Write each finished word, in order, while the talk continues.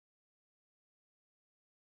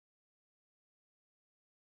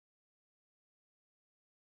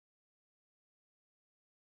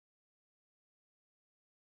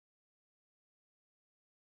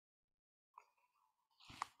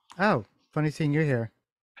Oh, funny seeing you here.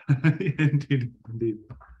 Indeed, indeed.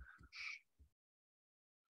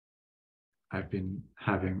 I've been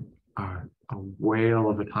having a whale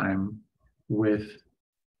of a time with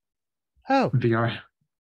Oh, VR.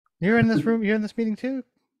 you're in this room. You're in this meeting too.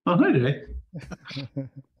 Oh, hi, Jay.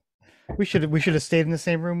 We should have stayed in the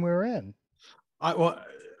same room we were in. Well,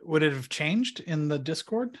 would it have changed in the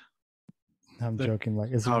Discord? I'm The, joking.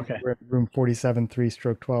 Like, is okay, we're in room 47,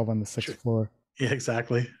 3/12 on the sixth sure. floor. Yeah,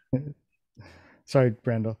 exactly. Sorry,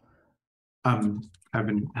 Brandel. I've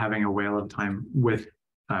been having a whale of a time with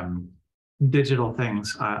um, digital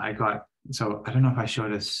things. So I don't know if I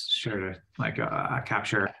shared a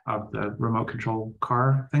capture of the remote control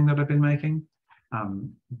car thing that I've been making.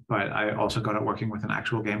 Um, but I also got it working with an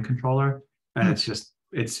actual game controller, and Hmm.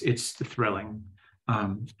 it's thrilling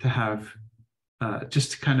to have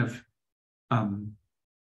just to kind of um,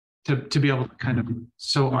 to be able to kind of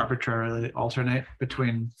so arbitrarily alternate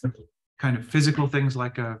between kind of physical things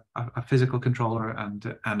like a physical controller and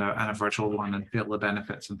a virtual one and feel the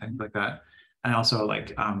benefits and things like that. And also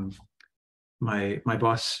like my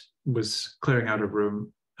boss was clearing out a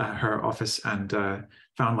room, her office, and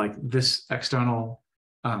found like this external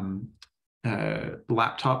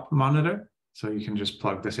laptop monitor. So you can just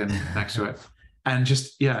plug this in next to it, and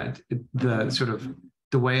just yeah, the sort of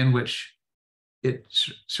the way in which it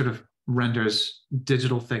sort of renders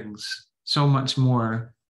digital things so much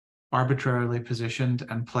more arbitrarily positioned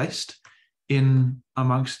and placed in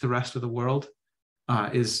amongst the rest of the world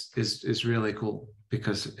is really cool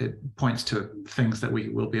because it points to things that we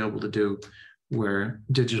will be able to do where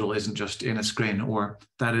digital isn't just in a screen, or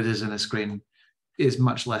that it is in a screen is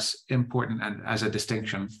much less important and as a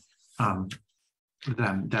distinction um,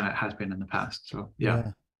 than it has been in the past. So yeah.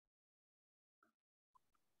 Yeah,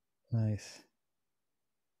 nice.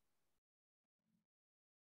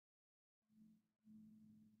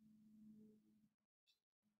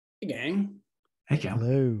 Hey, gang. Hey, Cam.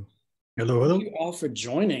 Hello. Hello, Thank hello. you all for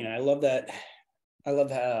joining. I love that. I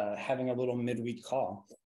love having a little midweek call.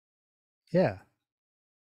 Yeah.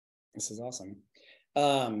 This is awesome.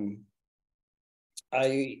 Um,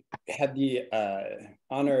 I had the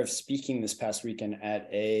honor of speaking this past weekend at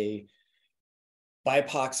a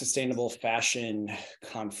BIPOC sustainable fashion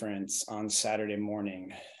conference on Saturday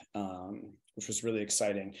morning, which was really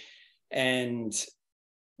exciting. And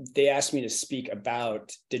they asked me to speak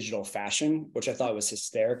about digital fashion, which I thought was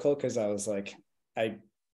hysterical because I was like, I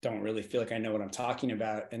don't really feel like I know what I'm talking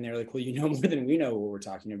about. And they're like, well, you know more than we know what we're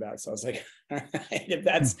talking about. So I was like, all right, if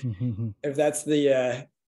that's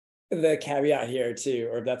the caveat here too,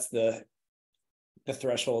 or if that's the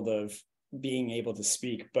threshold of being able to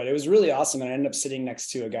speak. But it was really awesome. And I ended up sitting next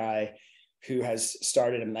to a guy who has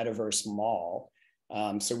started a metaverse mall.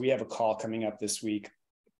 So we have a call coming up this week,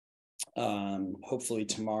 hopefully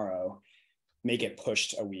tomorrow, may get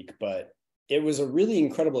pushed a week, but it was a really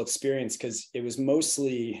incredible experience because it was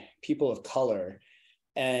mostly people of color.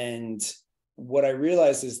 And what I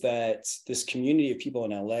realized is that this community of people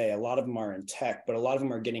in LA, a lot of them are in tech, but a lot of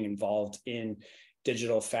them are getting involved in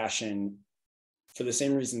digital fashion for the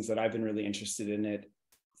same reasons that I've been really interested in it,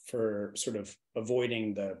 for sort of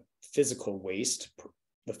avoiding the physical waste,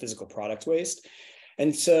 the physical product waste.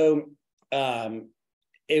 And so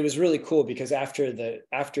it was really cool because after the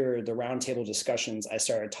roundtable discussions, I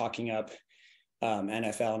started talking up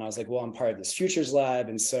NFL, and I was like, well, I'm part of this futures lab,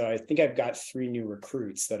 and so I think I've got 3 new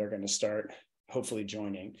recruits that are going to start hopefully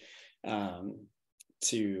joining. I'm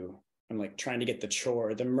like trying to get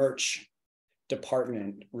the merch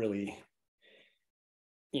department really,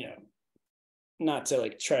 not to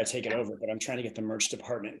like try to take it over, but I'm trying to get the merch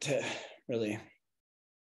department to really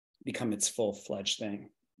become its full-fledged thing.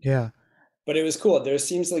 Yeah. But it was cool. There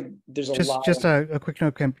seems like there's a lot Just a quick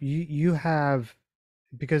note, Kemp. You have,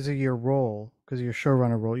 because of your role, because of your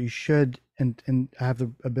showrunner role, you should and have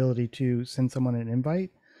the ability to send someone an invite.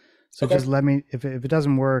 So Okay. just let me, if it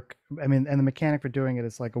doesn't work, I mean, and the mechanic for doing it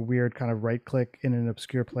is like a weird kind of right click in an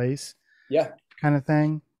obscure place Yeah. kind of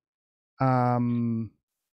thing. Um,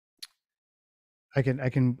 I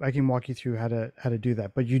can walk you through how to do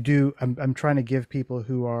that. But you do, I'm trying to give people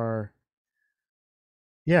who are,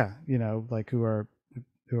 yeah, like who are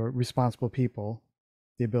responsible people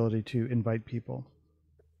the ability to invite people.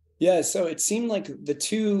 Yeah. So it seemed like the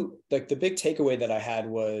big takeaway that I had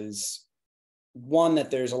was, one,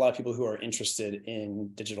 that there's a lot of people who are interested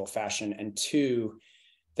in digital fashion, and two,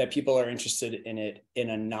 that people are interested in it in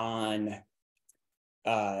a non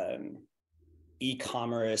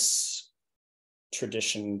e-commerce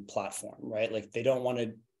tradition platform, right? Like they don't want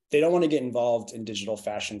to get involved in digital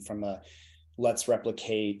fashion from a let's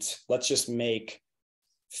just make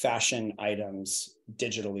fashion items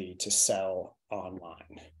digitally to sell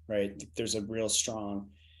online, right? There's a real strong,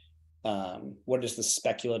 what is the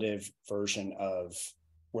speculative version of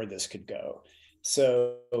where this could go?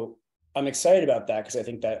 So I'm excited about that because I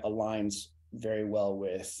think that aligns very well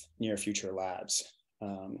with Near Future Labs.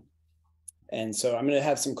 And so I'm going to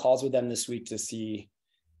have some calls with them this week to see.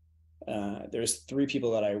 There's 3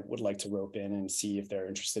 people that I would like to rope in and see if they're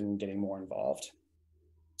interested in getting more involved.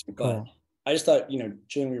 But Cool. I just thought,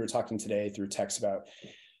 Julian, we were talking today through text about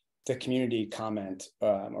the community comment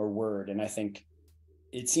or word. And I think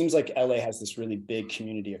it seems like LA has this really big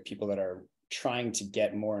community of people that are trying to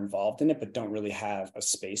get more involved in it, but don't really have a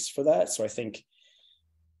space for that. So I think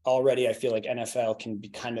already I feel like NFL can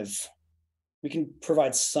be we can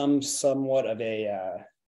provide somewhat of I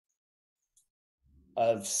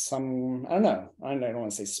don't know, I don't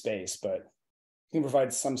want to say space, but we can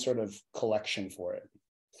provide some sort of collection for it.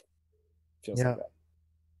 Feels like that.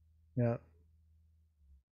 Yeah.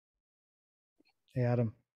 Hey,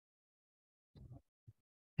 Adam.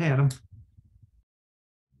 Hey, Adam.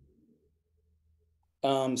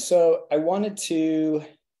 So I wanted to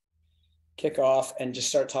kick off and just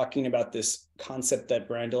start talking about this concept that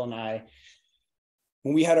Brandel and I,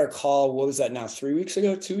 when we had our call, what was that now, 3 weeks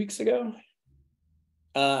ago, 2 weeks ago?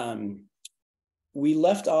 We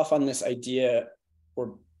left off on this idea,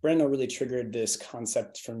 or Brandel really triggered this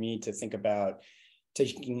concept for me to think about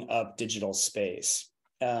taking up digital space.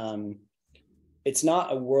 It's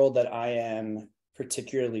not a world that I am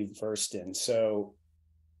particularly versed in. So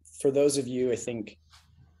for those of you, I think,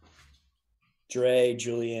 Dre,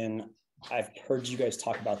 Julian, I've heard you guys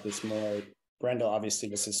talk about this more. Brendel, obviously,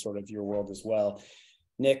 this is sort of your world as well.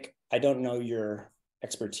 Nick, I don't know your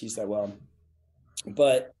expertise that well,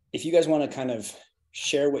 but if you guys want to kind of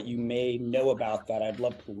share what you may know about that, I'd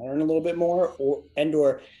love to learn a little bit more. Or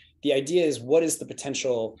the idea is, what is the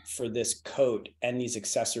potential for this coat and these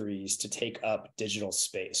accessories to take up digital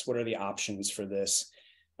space? What are the options for this?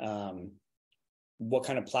 What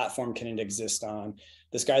kind of platform can it exist on?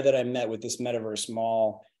 This guy that I met with this metaverse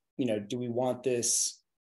mall, do we want these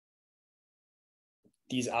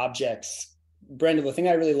objects? Brandon, the thing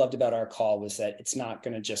I really loved about our call was that it's not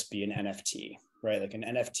going to just be an NFT, right? Like an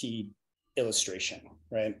NFT illustration,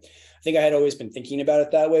 right? I think I had always been thinking about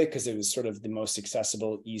it that way because it was sort of the most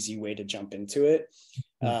accessible, easy way to jump into it.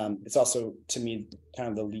 It's also, to me, kind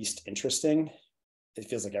of the least interesting. It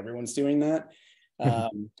feels like everyone's doing that.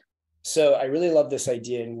 So I really love this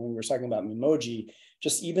idea. And when we were talking about Memoji,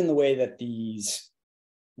 just even the way that these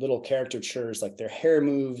little caricatures, like their hair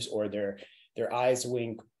moves or their eyes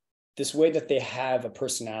wink, this way that they have a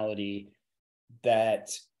personality that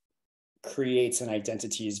creates an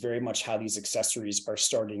identity is very much how these accessories are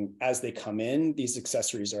starting. As they come in, these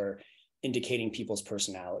accessories are indicating people's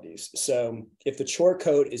personalities. So if the Chore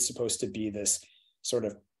coat is supposed to be this sort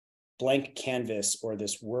of blank canvas or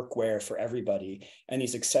this workwear for everybody, and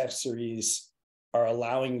these accessories are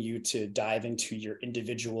allowing you to dive into your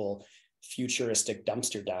individual futuristic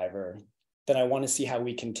dumpster diver, then I want to see how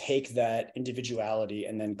we can take that individuality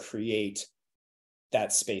and then create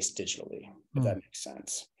that space digitally, if that makes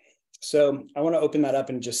sense. So I want to open that up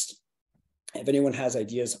and just, if anyone has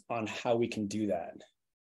ideas on how we can do that.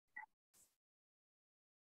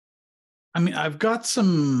 I mean, I've got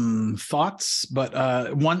some thoughts,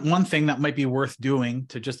 but one thing that might be worth doing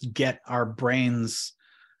to just get our brains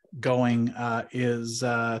going is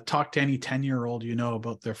talk to any 10-year-old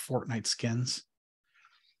about their Fortnite skins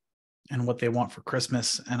and what they want for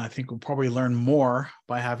Christmas. And I think we'll probably learn more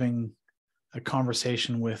by having a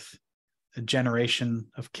conversation with a generation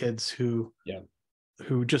of kids who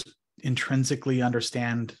just intrinsically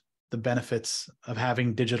understand the benefits of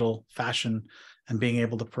having digital fashion and being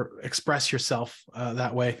able to express yourself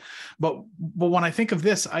that way. But when I think of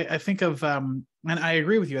this, I think of, and I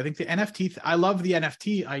agree with you, I think the NFT, I love the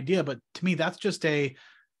NFT idea, but to me,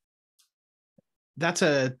 that's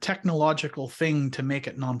a technological thing to make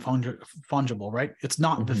it non-fungible, right? It's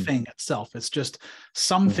not the thing itself. It's just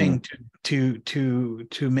something to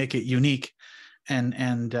make it unique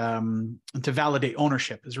and to validate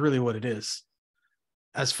ownership is really what it is.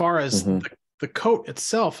 As far as the coat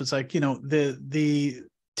itself, it's like, the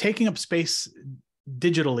taking up space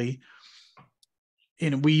digitally,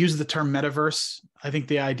 we use the term metaverse. I think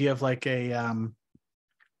the idea of like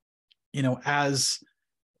as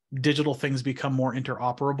digital things become more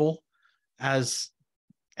interoperable, as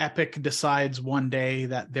Epic decides one day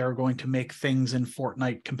that they're going to make things in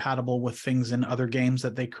Fortnite compatible with things in other games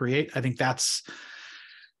that they create, I think that's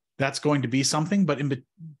going to be something. But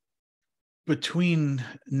between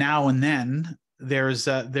now and then, there's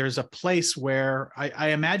a place where I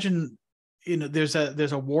imagine there's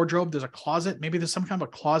a wardrobe, there's a closet, maybe there's some kind of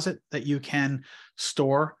a closet that you can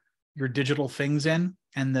store your digital things in,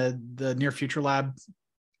 and the Near Future Lab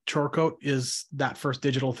Chore Coat is that first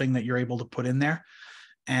digital thing that you're able to put in there,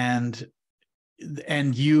 and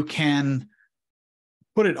you can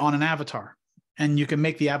put it on an avatar, and you can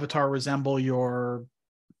make the avatar resemble your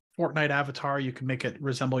Fortnite avatar. You can make it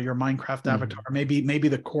resemble your Minecraft avatar. Maybe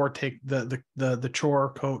the core the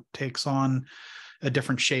Chore Coat takes on a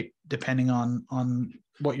different shape depending on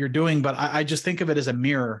what you're doing. But I just think of it as a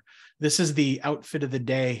mirror. This is the outfit of the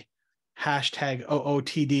day, hashtag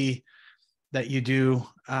OOTD, that you do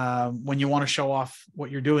when you want to show off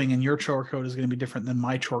what you're doing. And your Chore Coat is going to be different than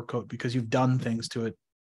my Chore Coat because you've done things to it,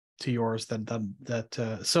 to yours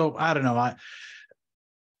that so I don't know.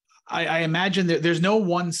 I imagine that there's no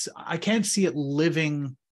one. I can't see it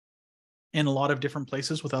living in a lot of different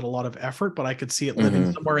places without a lot of effort, but I could see it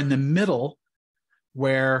living somewhere in the middle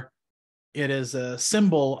where it is a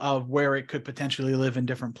symbol of where it could potentially live in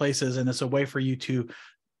different places. And it's a way for you to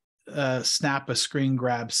snap a screen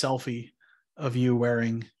grab selfie of you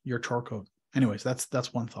wearing your Chore Coat. Anyways,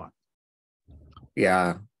 that's one thought.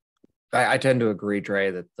 Yeah. I tend to agree,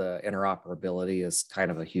 Dre, that the interoperability is kind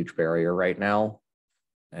of a huge barrier right now.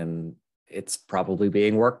 And it's probably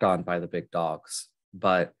being worked on by the big dogs.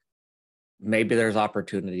 But maybe there's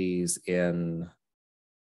opportunities in,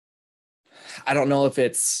 I don't know if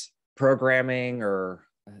it's programming or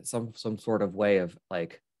some sort of way of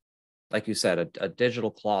like you said, a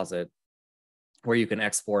digital closet where you can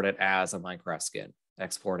export it as a Minecraft skin,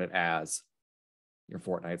 export it as your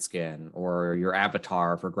Fortnite skin or your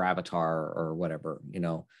avatar for Gravatar or whatever,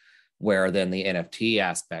 where then the NFT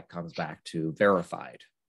aspect comes back to verified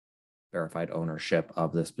ownership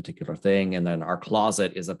of this particular thing. And then our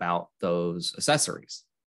closet is about those accessories.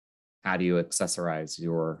 How do you accessorize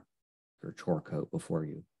your Chore Coat before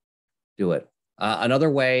you do it? Another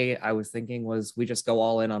way I was thinking was we just go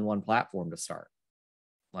all in on one platform to start,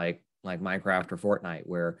 like Minecraft or Fortnite,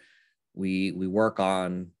 where we work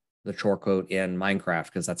on the Chore Coat in Minecraft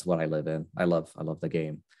because that's what I live in. I love the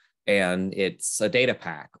game. And it's a data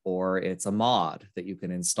pack or it's a mod that you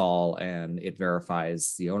can install and it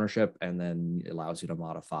verifies the ownership and then it allows you to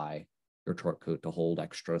modify your Chore Coat to hold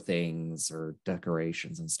extra things or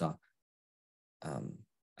decorations and stuff.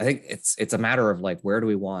 I think it's a matter of like, where do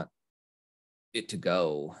we want it to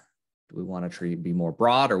go? Do we want to be more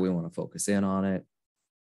broad or we want to focus in on it?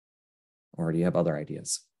 Or do you have other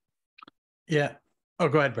ideas? Yeah. Oh,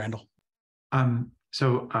 go ahead, Brandel.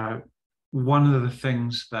 So one of the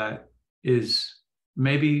things that is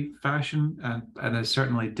maybe fashion and is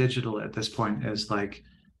certainly digital at this point is like,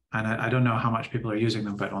 and I don't know how much people are using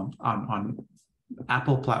them, but on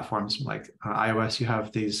Apple platforms like iOS, you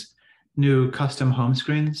have these new custom home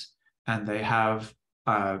screens, and they have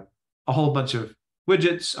a whole bunch of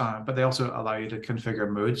widgets, but they also allow you to configure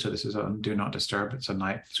mood. So this is a do not disturb, it's a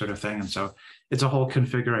night sort of thing. And so it's a whole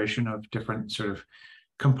configuration of different sort of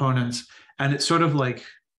components. And it's sort of like,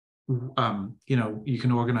 you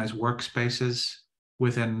can organize workspaces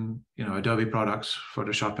within, Adobe products,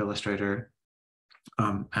 Photoshop, Illustrator,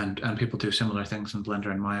 and people do similar things in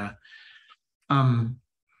Blender and Maya. One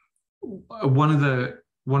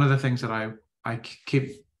of the things that I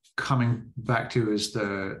keep coming back to is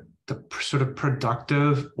the sort of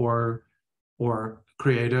productive or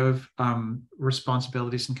creative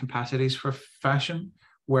responsibilities and capacities for fashion,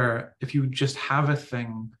 where if you just have a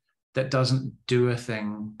thing that doesn't do a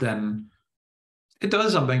thing, then it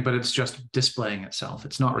does something, but it's just displaying itself.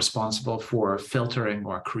 It's not responsible for filtering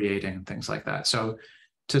or creating and things like that. So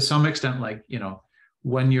to some extent, like,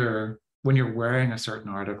 when you're wearing a certain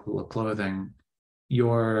article of clothing,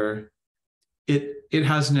 it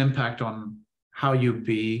has an impact on how you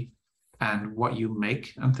be and what you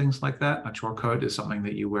make and things like that. A Chore Coat is something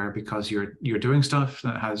that you wear because you're doing stuff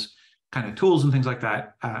that has kind of tools and things like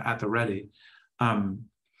that at the ready.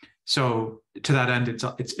 So to that end, it's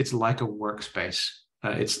like a workspace.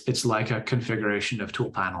 It's like a configuration of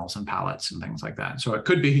tool panels and palettes and things like that. So it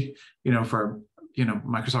could be, for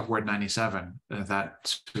Microsoft Word 97,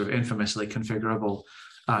 that sort of infamously configurable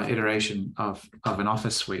iteration of an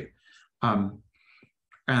Office suite. And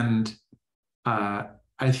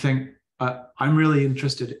I think I'm really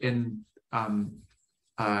interested in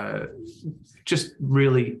just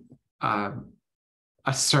really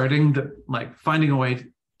asserting that, like, finding a way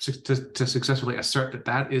to successfully assert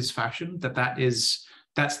that is fashion,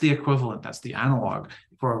 that's the equivalent, that's the analog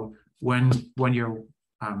for when you're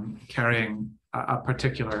carrying a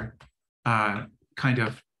particular kind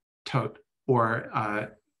of tote or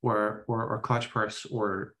clutch purse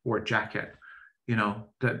or jacket,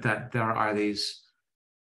 that there are these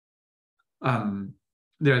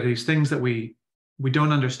there are these things that we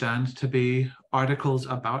don't understand to be articles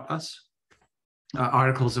about us,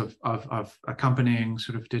 articles of accompanying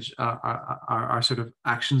sort of our sort of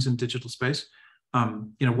actions in digital space.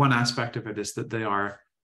 One aspect of it is that they are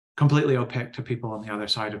completely opaque to people on the other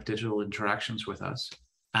side of digital interactions with us,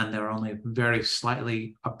 and they're only very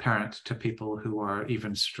slightly apparent to people who are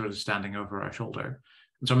even sort of standing over our shoulder.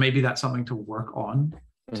 And so maybe that's something to work on,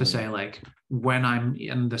 to say, like, when I'm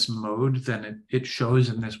in this mode, then it shows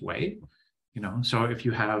in this way. So if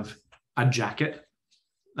you have a jacket,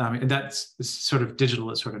 that's sort of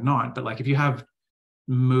digital, it's sort of not, but like if you have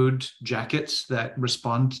mood jackets that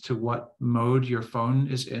respond to what mode your phone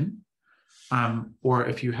is in, or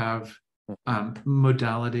if you have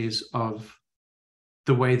modalities of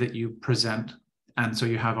the way that you present, and so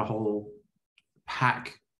you have a whole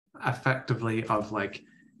pack effectively of like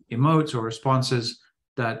emotes or responses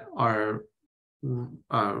that are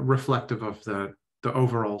reflective of the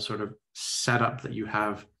overall sort of setup that you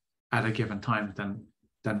have at a given time, then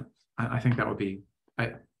I think that would be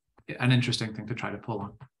an interesting thing to try to pull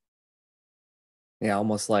on. Yeah,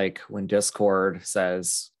 almost like when Discord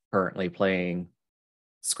says currently playing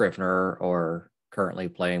Scrivener or currently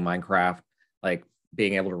playing Minecraft, like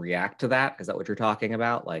being able to react to that. Is that what you're talking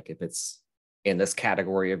about? Like if it's in this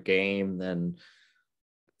category of game, then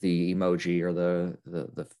the emoji or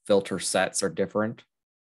the filter sets are different.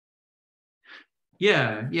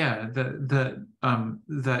 Yeah, that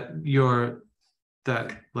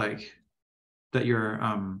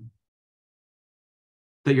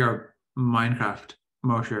your Minecraft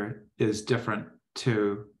motion is different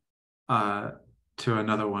to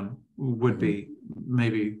another one would be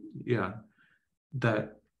maybe,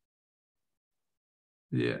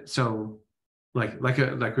 so like we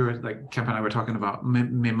were, like Kemp and I were talking about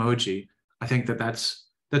Memoji. I think that's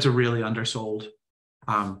a really undersold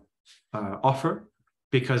offer,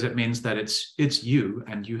 because it means that it's you,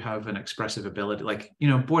 and you have an expressive ability. Like,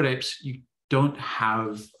 Bored Apes, you don't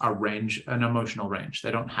have an emotional range.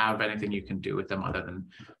 They don't have anything you can do with them other than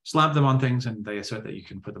slap them on things, and they assert that you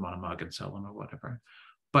can put them on a mug and sell them or whatever.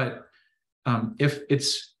 But if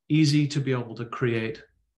it's easy to be able to create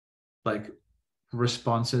like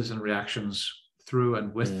responses and reactions through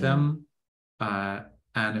and with them,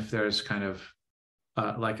 and if there's kind of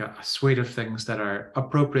like a suite of things that are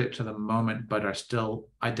appropriate to the moment but are still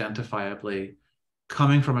identifiably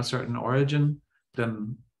coming from a certain origin,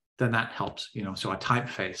 then that helps. So a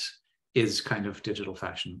typeface is kind of digital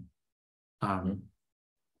fashion.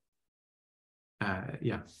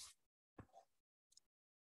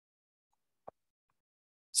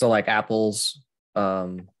 So like Apple's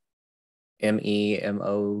MEMOJI,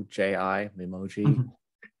 Memoji.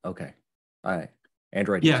 Okay. All right.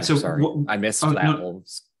 Android user, so sorry. I missed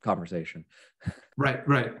Apple's conversation. Right.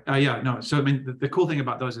 No. So I mean, the cool thing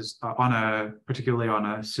about those is particularly on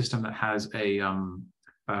a system that has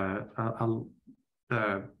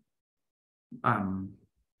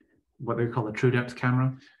what they call a true depth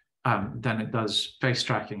camera, then it does face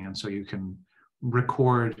tracking, and so you can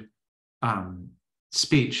record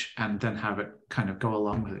speech and then have it kind of go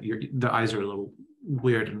along with it. The eyes are a little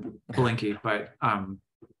weird and blinky, but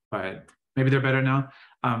maybe they're better now.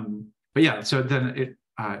 But yeah, so then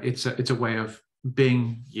it's a way of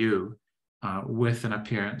being you with an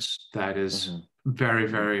appearance that is very,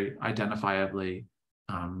 very identifiably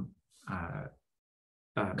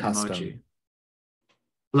emoji.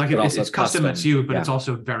 Like it's custom, it's you, but it's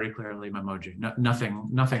also very clearly Memoji.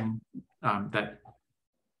 Nothing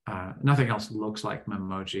nothing else looks like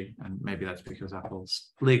Memoji, and maybe that's because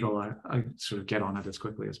Apple's legal. I sort of get on it as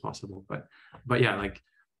quickly as possible, but yeah, like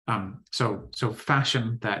so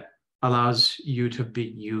fashion that allows you to be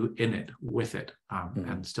you in it, with it,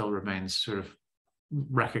 and still remains sort of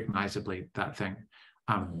recognizably that thing.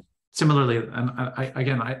 Similarly, and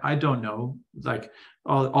I don't know, like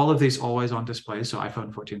all of these always on display, so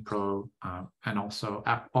iPhone 14 Pro and also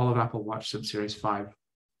all of Apple Watch since Series 5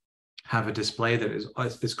 have a display that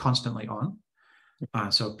is constantly on,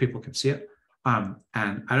 so people can see it. And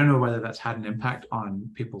I don't know whether that's had an impact on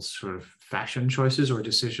people's sort of fashion choices or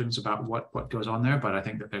decisions about what goes on there, but I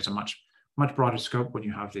think that there's a much broader scope when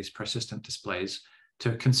you have these persistent displays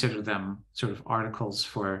to consider them sort of articles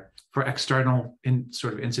for external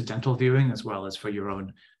sort of incidental viewing, as well as for your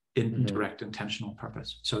own indirect intentional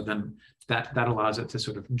purpose. So then that allows it to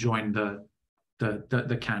sort of join the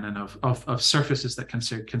canon of surfaces that can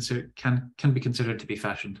be considered to be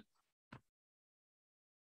fashioned.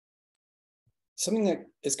 Something that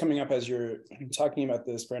is coming up as you're talking about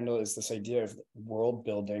this, Brendel, is this idea of world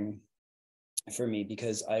building for me,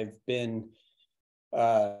 because I've been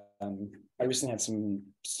I recently had some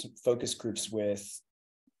focus groups with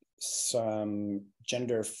some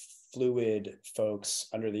gender fluid folks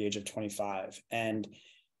under the age of 25. And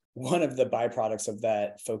one of the byproducts of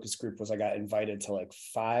that focus group was I got invited to like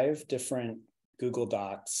 5 different Google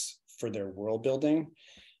Docs for their world building,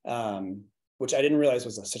 which I didn't realize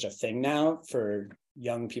was such a thing now for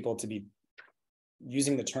young people to be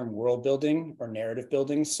using the term world building or narrative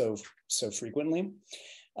building so frequently.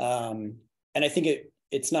 And I think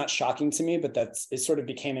it's not shocking to me, but it sort of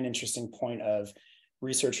became an interesting point of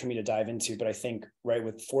research for me to dive into. But I think, right,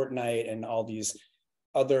 with Fortnite and all these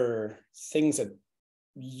other things that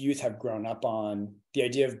youth have grown up on, the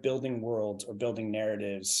idea of building worlds or building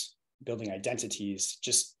narratives, building identities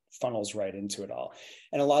just funnels right into it all.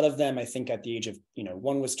 And a lot of them, I think at the age of,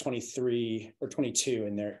 one was 23 or 22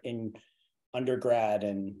 and they're in undergrad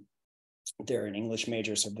and they're an English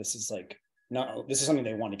major. So this is something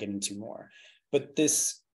they want to get into more. But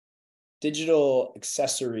this digital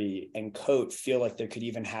accessory and coat feel like there could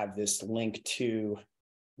even have this link to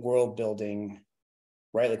world building,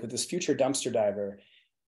 right? Like with this future dumpster diver,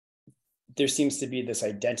 there seems to be this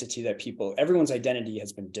identity that everyone's identity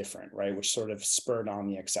has been different, right? Which sort of spurred on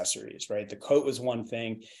the accessories, right? The coat was one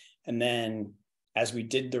thing. And then as we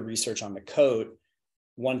did the research on the coat,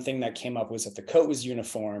 one thing that came up was that the coat was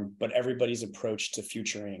uniform, but everybody's approach to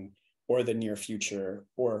futuring or the near future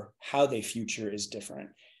or how they future is different.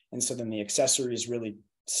 And so then the accessories really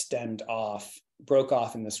broke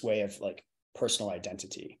off in this way of like personal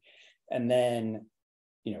identity. And then,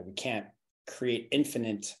 we can't create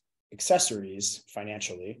infinite accessories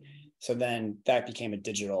financially. So then that became a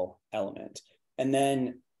digital element. And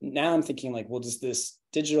then now I'm thinking like, well, does this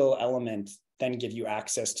digital element then give you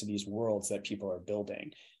access to these worlds that people are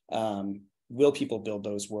building? Will people build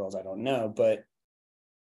those worlds? I don't know. But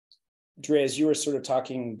Dre, as you were sort of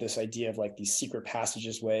talking, this idea of like these secret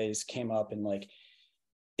passageways came up, and like,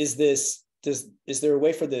 is there a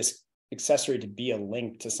way for this accessory to be a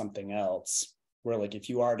link to something else where like if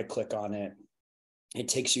you are to click on it, it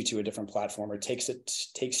takes you to a different platform or takes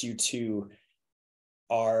you to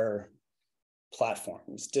our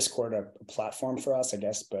platforms? Discord a platform for us, I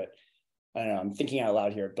guess, but I don't know, I'm thinking out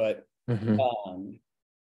loud here, but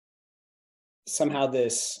somehow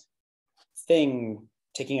this thing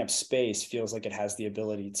taking up space feels like it has the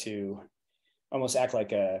ability to almost act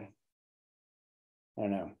like I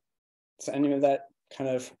don't know. Is any of that kind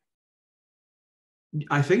of?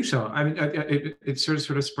 I think so. I mean, it sort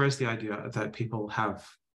of spurs the idea that people have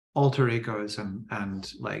alter egos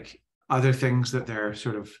and like other things that they're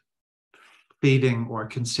sort of feeding or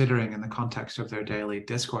considering in the context of their daily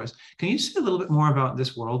discourse. Can you say a little bit more about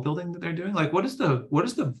this world building that they're doing? Like, what is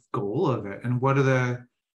the goal of it, and what are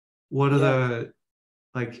the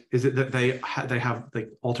like? Is it that they have like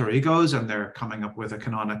alter egos and they're coming up with a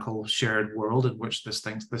canonical shared world in which this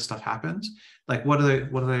stuff happens? Like, what are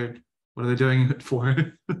they doing it for?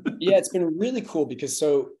 Yeah, it's been really cool because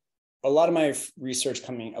a lot of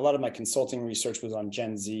my consulting research was on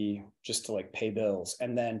Gen Z just to like pay bills.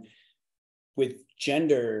 And then with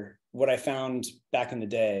gender, what I found back in the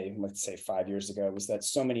day, let's say 5 years ago, was that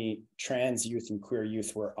so many trans youth and queer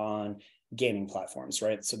youth were on gaming platforms,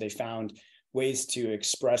 right? So they found ways to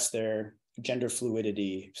express their gender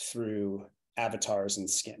fluidity through avatars and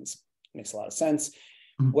skins. Makes a lot of sense.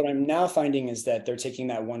 What I'm now finding is that they're taking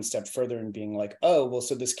that one step further and being like, oh, well,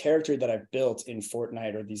 so this character that I've built in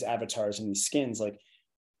Fortnite or these avatars and these skins, like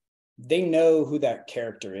they know who that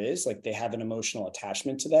character is. Like they have an emotional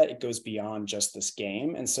attachment to that. It goes beyond just this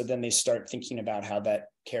game. And so then they start thinking about how that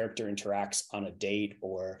character interacts on a date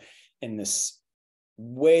or in this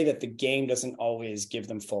way that the game doesn't always give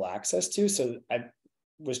them full access to. So I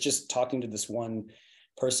was just talking to this one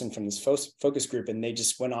person from this focus group, and they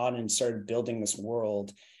just went on and started building this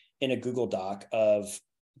world in a Google Doc of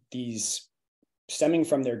these stemming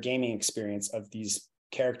from their gaming experience of these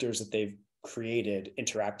characters that they've created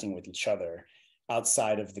interacting with each other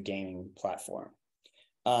outside of the gaming platform.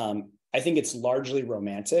 I think it's largely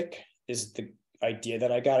romantic is the idea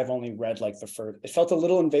that I got. I've only read like the first. It felt a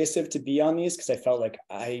little invasive to be on these because I felt like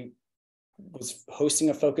I was hosting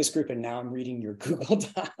a focus group and now I'm reading your Google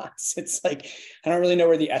Docs. It's like I don't really know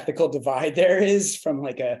where the ethical divide there is from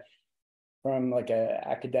like a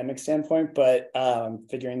academic standpoint, but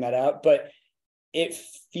figuring that out. But it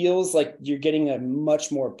feels like you're getting a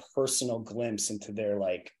much more personal glimpse into their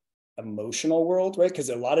like emotional world, right? Because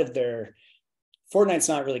a lot of their Fortnite's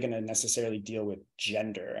not really going to necessarily deal with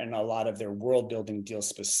gender, and a lot of their world building deals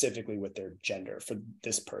specifically with their gender for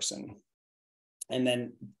this person, and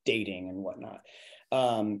then dating and whatnot.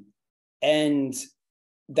 And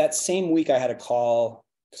that same week I had a call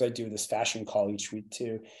because I do this fashion call each week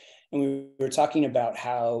too. And we were talking about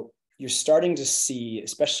how you're starting to see,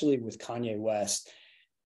 especially with Kanye West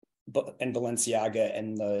and Balenciaga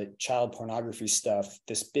and the child pornography stuff,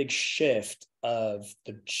 this big shift of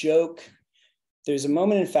the joke. There's a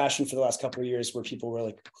moment in fashion for the last couple of years where people were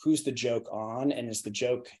like, who's the joke on? And is the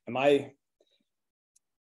joke, am I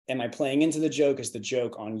playing into the joke? Is the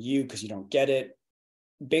joke on you because you don't get it?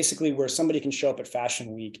 Basically, where somebody can show up at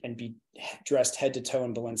Fashion Week and be dressed head to toe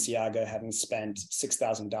in Balenciaga, having spent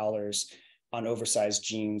 $6,000 on oversized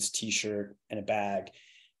jeans, t-shirt, and a bag,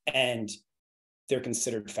 and they're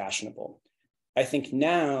considered fashionable. I think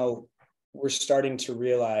now we're starting to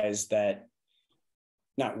realize that,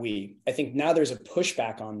 I think now there's a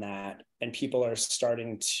pushback on that, and people are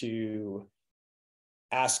starting to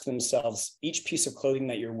ask themselves, each piece of clothing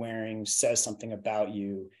that you're wearing says something about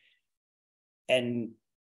you, and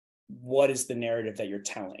what is the narrative that you're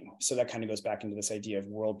telling? So that kind of goes back into this idea of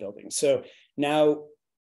world building. So now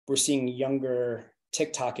we're seeing younger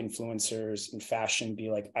TikTok influencers in fashion be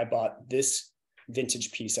like, I bought this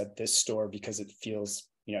vintage piece at this store because it feels,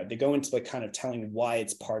 they go into like kind of telling why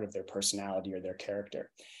it's part of their personality or their character.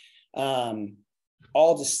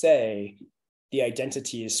 All to say, the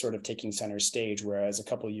identity is sort of taking center stage, whereas a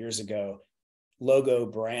couple of years ago, logo,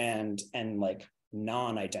 brand, and like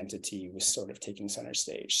non-identity was sort of taking center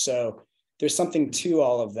stage. So there's something to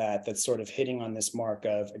all of that that's sort of hitting on this mark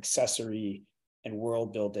of accessory and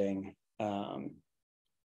world building,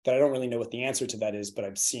 that I don't really know what the answer to that is, but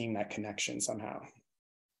I'm seeing that connection somehow.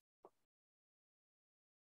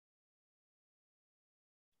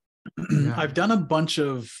 Yeah. I've done a bunch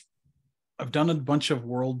of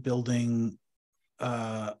world building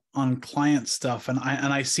on client stuff, and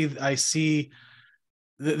I see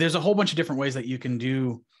there's a whole bunch of different ways that you can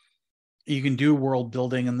do world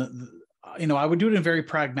building, and I would do it in a very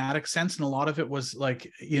pragmatic sense, and a lot of it was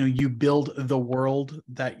like, you build the world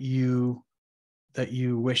that you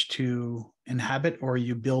wish to inhabit, or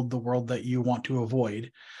you build the world that you want to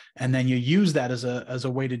avoid, and then you use that as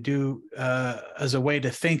a way to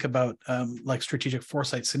think about like strategic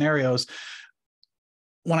foresight scenarios.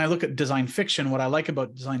 When I look at design fiction, what I like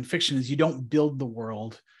about design fiction is you don't build the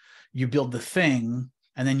world, you build the thing,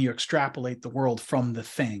 and then you extrapolate the world from the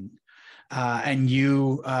thing, and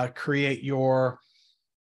you create your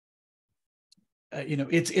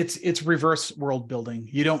it's reverse world building.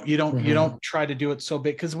 You don't try to do it so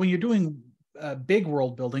big, because when you're doing big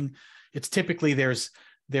world building, it's typically there's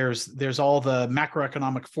all the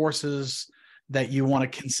macroeconomic forces that you want to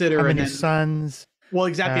consider. How many suns? Well,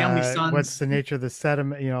 exactly. How many suns? What's the nature of the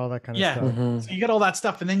sediment? All that kind of stuff. So you get all that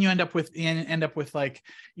stuff, and then you end up with like,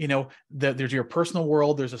 there's your personal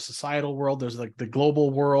world, there's a societal world, there's like the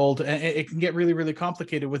global world, and it can get really, really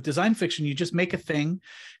complicated. With design fiction, you just make a thing,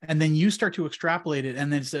 and then you start to extrapolate it,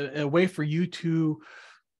 and then it's a way for you to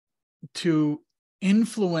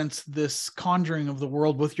influence this conjuring of the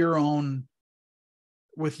world with your own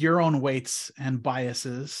weights and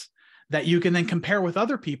biases that you can then compare with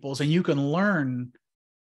other people's, and you can learn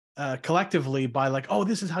collectively by like, oh,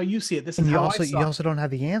 this is how you see it. This is how I saw it. You also don't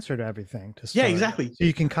have the answer to everything to start. Yeah, exactly. So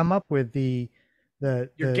you can come up with you're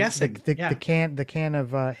guessing the can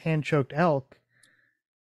of hand choked elk,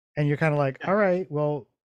 and you're kind of like, all right, well,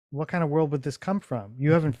 what kind of world would this come from?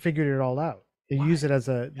 You haven't figured it all out. You use it as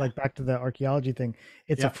like back to the archaeology thing.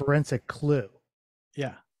 It's a forensic clue.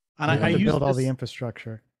 Yeah, and I use build all the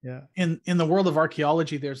infrastructure. Yeah. In the world of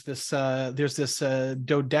archaeology, there's this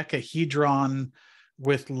dodecahedron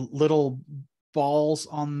with little balls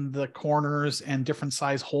on the corners and different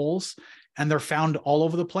size holes, and they're found all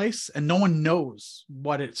over the place, and no one knows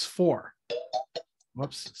what it's for.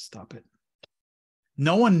 Whoops, stop it.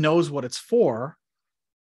 No one knows what it's for.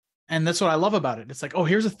 And that's what I love about it. It's like, oh,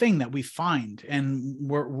 here's a thing that we find, and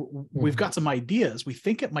we've got some ideas. We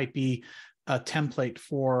think it might be a template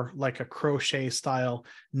for like a crochet style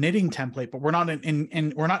knitting template, but we're not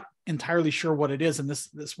entirely sure what it is. And this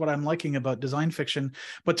is what I'm liking about design fiction.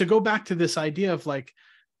 But to go back to this idea of like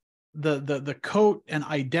the coat and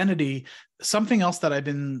identity, something else that I've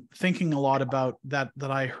been thinking a lot about that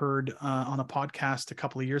I heard on a podcast a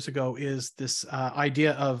couple of years ago is this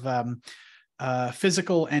idea of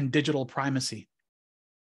physical and digital primacy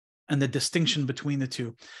and the distinction between the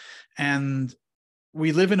two. And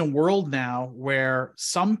we live in a world now where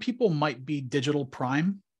some people might be digital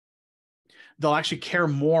prime. They'll actually care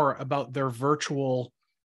more about their virtual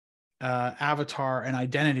avatar and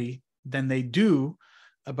identity than they do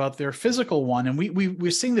about their physical one. And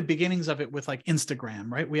we're seeing the beginnings of it with like Instagram,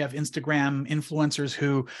 right? We have Instagram influencers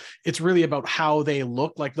who it's really about how they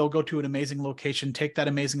look. Like they'll go to an amazing location, take that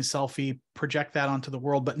amazing selfie, project that onto the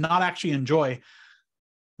world, but not actually enjoy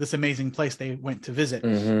this amazing place they went to visit.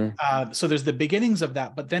 Mhm. So there's the beginnings of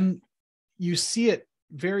that, but then you see it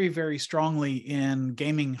very, very strongly in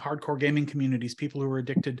gaming, hardcore gaming communities, people who are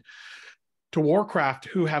addicted to Warcraft,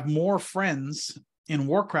 who have more friends in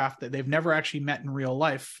Warcraft that they've never actually met in real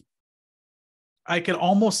life. I could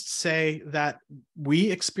almost say that we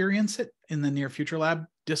experience it in the Near Future Lab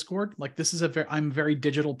Discord. Like this is I'm very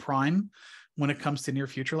digital prime when it comes to Near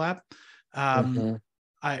Future Lab. Mhm.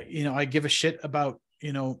 I give a shit about,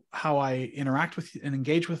 how I interact with and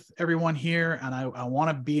engage with everyone here. And I want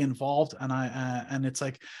to be involved. And it's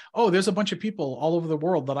like, oh, there's a bunch of people all over the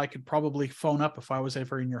world that I could probably phone up if I was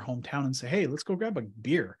ever in your hometown and say, hey, let's go grab a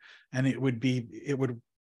beer. And it would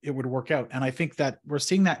work out. And I think that we're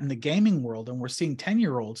seeing that in the gaming world, and we're seeing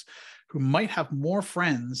 10-year-olds who might have more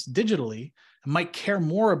friends digitally and might care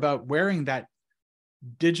more about wearing that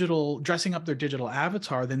dressing up their digital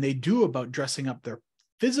avatar than they do about dressing up their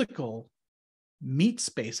physical meat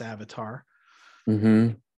space avatar.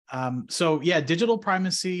 Mhm. So yeah, digital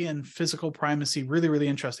primacy and physical primacy, really, really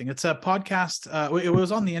interesting. It's a podcast. It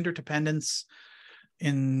was on the Interdependence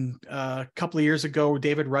in a couple of years ago.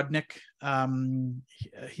 David Rudnick,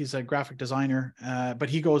 he's a graphic designer, but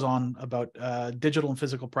he goes on about digital and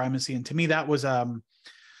physical primacy. And to me, that was a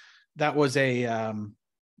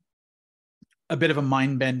bit of a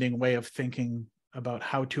mind-bending way of thinking about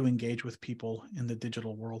how to engage with people in the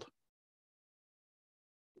digital world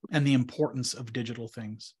and the importance of digital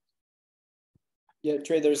things. Yeah,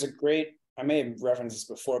 Trey, I may have referenced this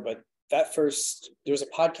before, but there was a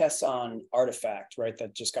podcast on Artifact, right?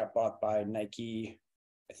 That just got bought by Nike,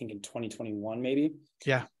 I think in 2021, maybe.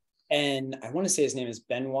 Yeah. And I want to say his name is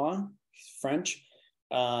Benoit, he's French.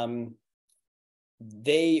 What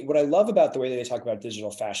I love about the way that they talk about digital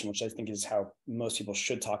fashion, which I think is how most people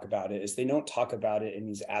should talk about it, is they don't talk about it in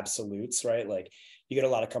these absolutes, right? Like you get a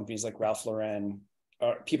lot of companies like Ralph Lauren,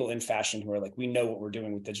 or people in fashion who are like, we know what we're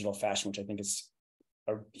doing with digital fashion, which I think is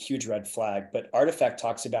a huge red flag. But Artifact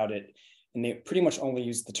talks about it, and they pretty much only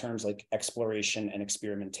use the terms like exploration and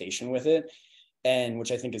experimentation with it, and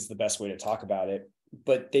which I think is the best way to talk about it.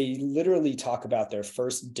 But they literally talk about their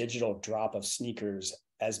first digital drop of sneakers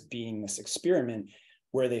as being this experiment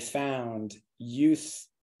where they found youth,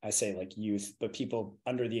 I say like youth, but people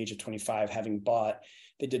under the age of 25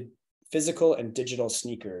 they did physical and digital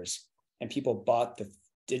sneakers, and people bought the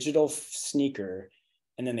digital sneaker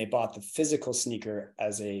and then they bought the physical sneaker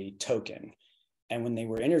as a token. And when they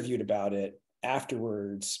were interviewed about it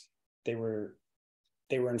afterwards, they were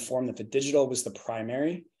informed that the digital was the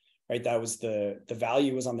primary, right? That was the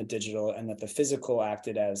value was on the digital, and that the physical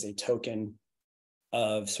acted as a token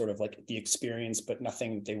of sort of like the experience, but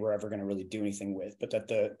nothing they were ever going to really do anything with, but that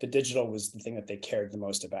the digital was the thing that they cared the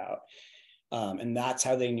most about. And that's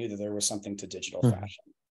how they knew that there was something to digital fashion.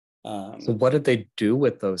 So what did they do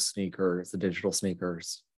with those sneakers, the digital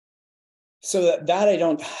sneakers? So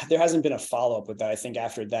there hasn't been a follow-up with that. I think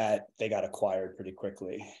after that, they got acquired pretty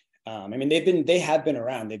quickly. I mean, they have been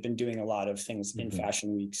around. They've been doing a lot of things in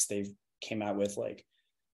fashion weeks. They've came out with like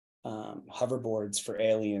hoverboards for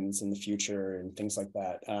aliens in the future and things like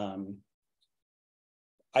that.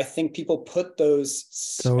 I think people put those.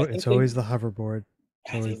 So it's always the hoverboard.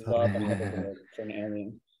 They love a hoverboard for an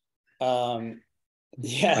alien.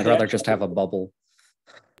 Yeah, I'd rather just have a bubble.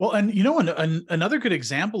 Well, and another good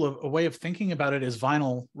example of a way of thinking about it is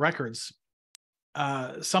vinyl records.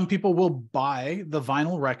 Some people will buy the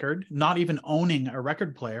vinyl record, not even owning a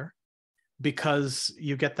record player, because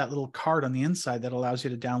you get that little card on the inside that allows you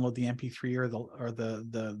to download the MP3 or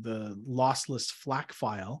the lossless FLAC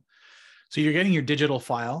file. So you're getting your digital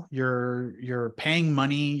file. You're paying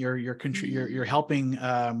money. You're helping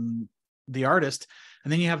the artist.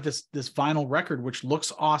 And then you have this vinyl record, which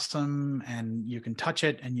looks awesome, and you can touch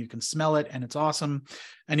it and you can smell it, and it's awesome.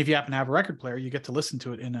 And if you happen to have a record player, you get to listen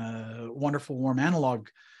to it in a wonderful, warm analog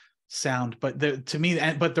sound. But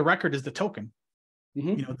the record is the token.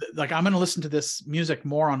 Mm-hmm. Like I'm going to listen to this music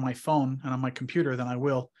more on my phone and on my computer than I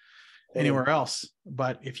will anywhere else.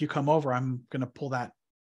 But if you come over, I'm going to pull that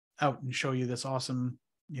out and show you this awesome,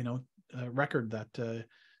 record that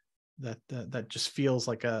just feels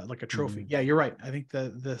like a trophy. Yeah, you're right. I think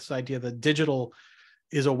this idea that digital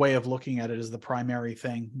is a way of looking at it as the primary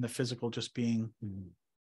thing, and the physical just being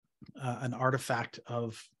an artifact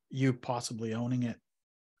of you possibly owning it.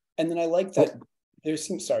 And then I like that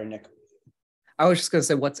sorry, Nick. I was just going to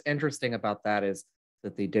say, what's interesting about that is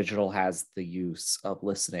that the digital has the use of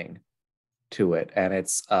listening to it, and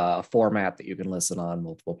it's a format that you can listen on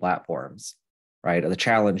multiple platforms, right? The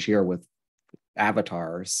challenge here with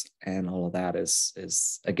avatars and all of that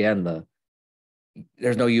is again,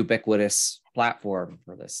 there's no ubiquitous platform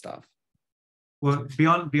for this stuff. Well,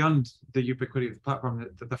 beyond the ubiquity of the platform,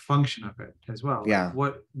 the function of it as well. Yeah.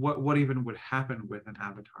 Like what even would happen with an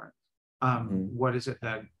avatar? What is it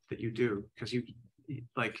that you do? Because you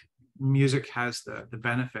like music has the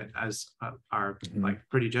benefit, as are like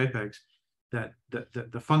pretty JPEGs, that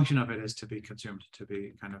the function of it is to be consumed, to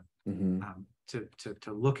be kind of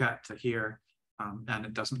to look at, to hear, and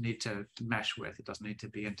it doesn't need to mesh with, it doesn't need to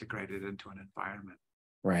be integrated into an environment.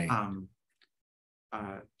 Right.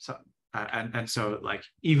 And so like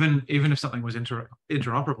even if something was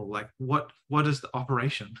interoperable, like what is the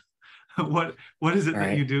operation? what is it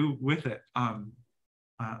that you do with it?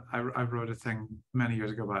 I wrote a thing many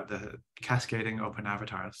years ago about the cascading open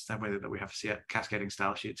avatars, the way that we have cascading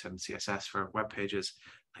style sheets and CSS for web pages.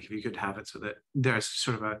 Like if you could have it so that there's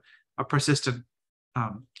sort of a persistent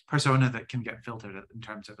persona that can get filtered in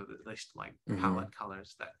terms of at least like palette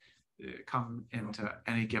colors that come into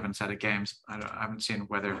any given set of games. I haven't seen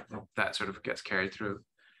whether that sort of gets carried through.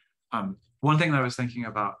 One thing that I was thinking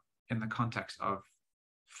about in the context of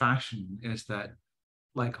fashion is that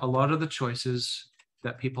like a lot of the choices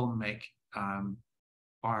that people make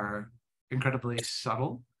are incredibly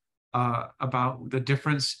subtle about the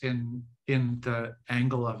difference in the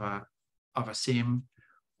angle of a seam,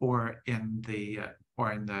 or in the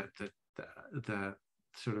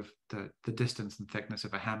sort of the distance and thickness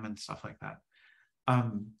of a hem and stuff like that.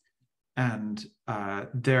 And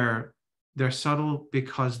they're subtle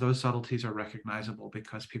because those subtleties are recognizable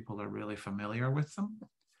because people are really familiar with them.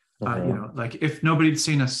 You know, like if nobody'd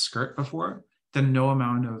seen a skirt before, then no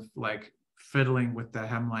amount of like fiddling with the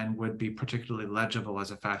hemline would be particularly legible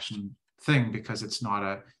as a fashion thing, because it's not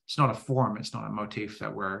a form, it's not a motif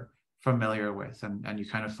that we're familiar with, and you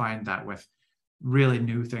kind of find that with really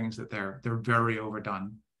new things that they're very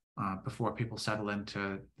overdone before people settle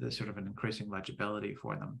into the sort of an increasing legibility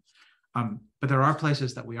for them. But there are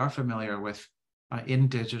places that we are familiar with in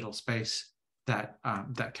digital space that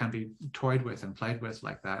can be toyed with and played with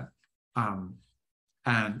like that. And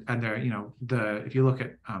there, you know, if you look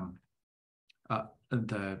at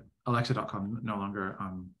the Alexa.com no longer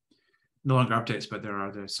updates, but there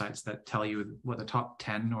are the sites that tell you what the top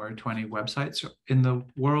 10 or 20 websites in the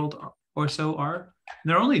world or so are. And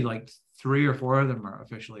there are only like 3 or 4 of them are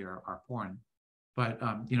officially are porn, but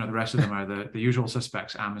you know, the rest of them are the usual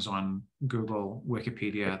suspects: Amazon, Google,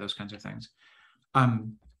 Wikipedia, those kinds of things.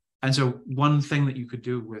 And so one thing that you could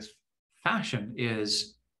do with fashion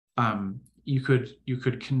is you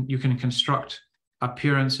can construct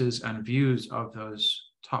appearances and views of those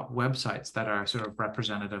top websites that are sort of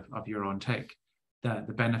representative of your own take. The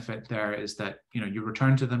benefit there is that, you know, you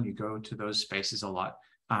return to them, you go to those spaces a lot,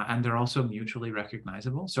 and they're also mutually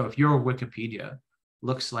recognizable. So if your Wikipedia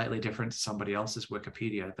looks slightly different to somebody else's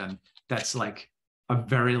Wikipedia, then that's like a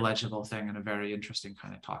very legible thing and a very interesting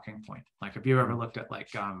kind of talking point. Like if you ever looked at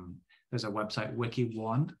like there's a website,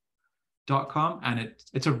 wikiwand.com, and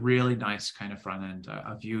it's a really nice kind of front end,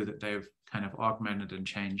 a view that they've kind of augmented and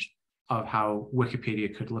changed of how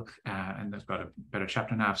Wikipedia could look, and they've got a better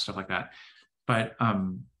chapter nav, stuff like that. But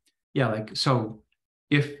yeah, like, so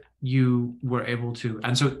if you were able to,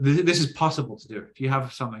 and so this is possible to do. If you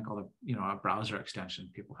have something called a browser extension,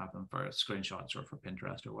 people have them for screenshots or for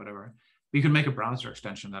Pinterest or whatever. You can make a browser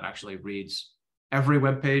extension that actually reads every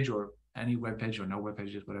web page or any web page or no web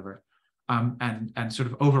pages, whatever, and sort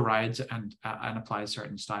of overrides and applies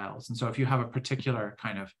certain styles. And so if you have a particular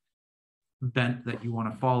kind of bent that you want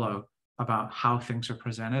to follow about how things are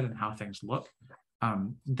presented and how things look,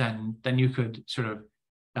 then you could sort of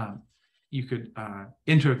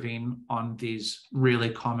intervene on these really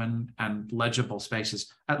common and legible spaces,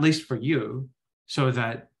 at least for you, so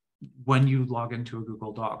that when you log into a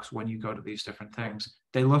Google Docs, when you go to these different things,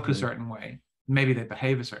 they look a certain way, maybe they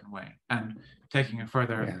behave a certain way. And taking it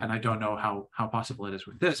further, and I don't know how possible it is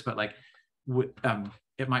with this, but like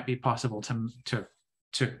it might be possible to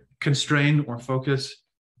constrain or focus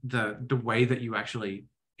the way that you actually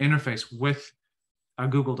interface with a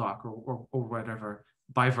Google Doc or whatever,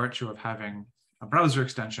 by virtue of having a browser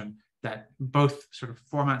extension that both sort of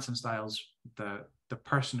formats and styles the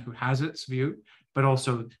person who has its view, but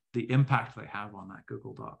also the impact they have on that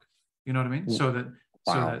Google Doc. You know what I mean? So that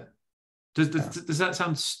does that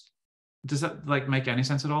sound, does that like make any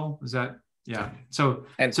sense at all? Is that, yeah. So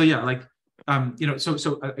yeah, like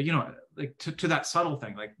like to that subtle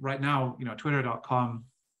thing, like right now, twitter.com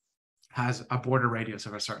has a border radius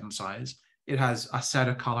of a certain size. It has a set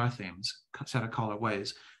of color themes, set of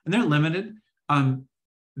colorways, and they're limited.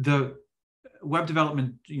 The web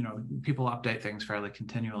development, people update things fairly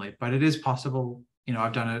continually, but it is possible,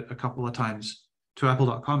 I've done it a couple of times to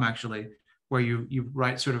apple.com actually, where you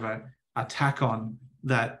write sort of a tack on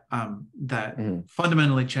that Mhm.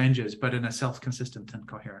 fundamentally changes, but in a self-consistent and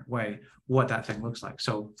coherent way, what that thing looks like.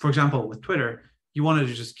 So, for example, with Twitter, you wanted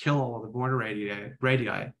to just kill all of the border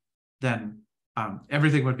radii, then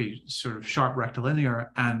everything would be sort of sharp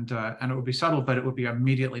rectilinear, and it would be subtle, but it would be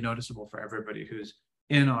immediately noticeable for everybody who's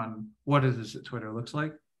in on what it is that Twitter looks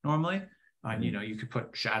like normally. You know, you could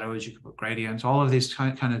put shadows, you could put gradients, all of these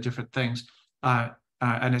kind of different things.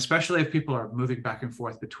 And especially if people are moving back and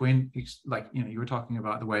forth between, like, you know, you were talking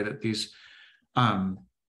about the way that these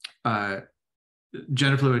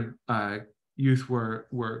gender fluid youth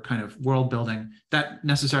were kind of world building. That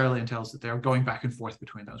necessarily entails that they're going back and forth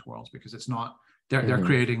between those worlds, because it's not, they're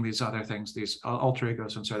creating these other things, these alter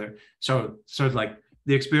egos, and so like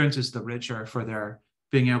the experience is the richer for their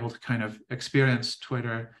being able to kind of experience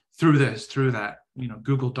Twitter through that, you know,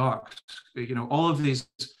 Google Docs, you know, all of these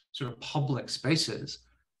sort of public spaces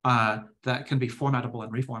that can be formattable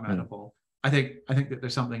and reformattable. I think that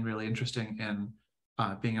there's something really interesting in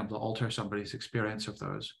being able to alter somebody's experience of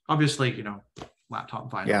those. Obviously, you know,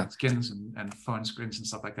 laptop vinyl skins and phone screens and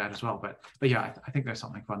stuff like that as well. But yeah, I think there's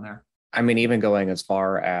something fun there. I mean, even going as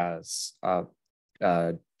far as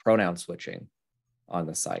pronoun switching on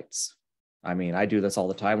the sites. I mean, I do this all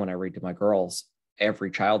the time when I read to my girls. Every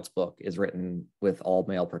child's book is written with all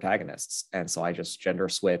male protagonists. And so I just gender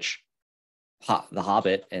switch the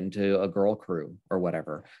Hobbit into a girl crew or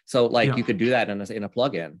whatever. So like you could do that in a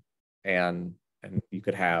plugin, and you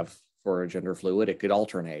could have, for a gender fluid, it could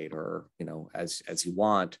alternate, or, you know, as you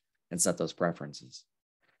want, and set those preferences.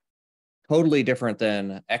 Totally different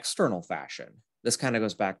than external fashion. This kind of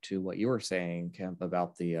goes back to what you were saying, Kemp,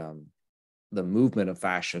 about the movement of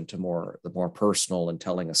fashion to the more personal and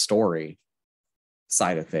telling a story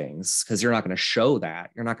side of things, because you're not going to show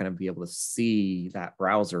that. You're not going to be able to see that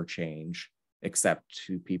browser change except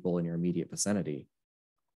to people in your immediate vicinity.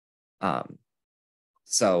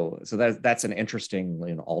 So that's an interesting,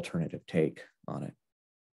 you know, alternative take on it.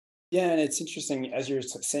 Yeah, and it's interesting, as you're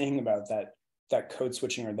saying about that code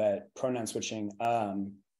switching or that pronoun switching.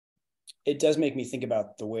 It does make me think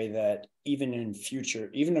about the way that even in future,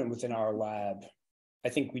 even within our lab, I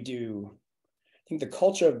think the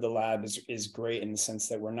culture of the lab is great in the sense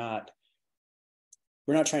that we're not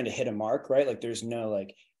trying to hit a mark, right? Like there's no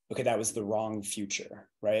like, okay, that was the wrong future,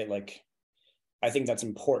 right? Like, I think that's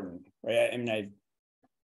important, right? I mean,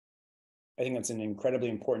 I think that's an incredibly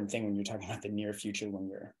important thing when you're talking about the near future, when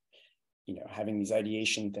you're, you know, having these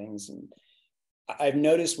ideation things. And I've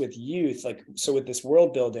noticed with youth, like, so with this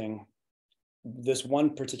world building, this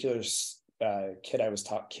one particular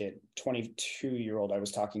kid 22-year-old I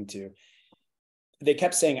was talking to, they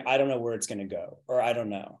kept saying, I don't know where it's going to go, or I don't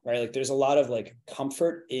know, right? Like there's a lot of like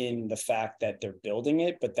comfort in the fact that they're building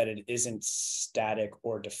it, but that it isn't static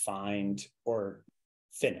or defined or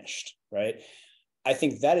finished, right? I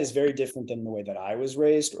think that is very different than the way that I was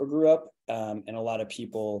raised or grew up. And a lot of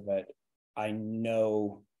people that I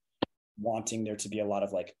know wanting there to be a lot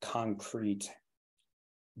of like concrete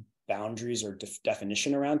boundaries or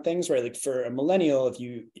definition around things, right? Like for a millennial, if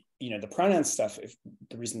you know, the pronoun stuff, if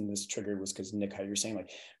the reason this triggered was because Nick, how you're saying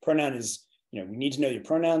like pronoun is, you know, we need to know your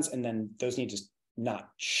pronouns, and then those need to not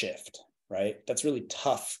shift, right? That's really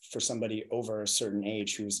tough for somebody over a certain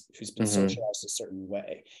age who's been socialized a certain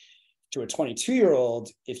way. To a 22-year-old,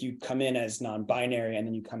 if you come in as non-binary and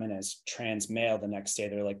then you come in as trans male the next day,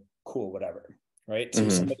 they're like, cool, whatever, right?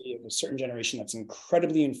 To somebody of a certain generation, that's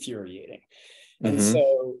incredibly infuriating. And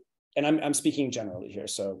so, and I'm speaking generally here,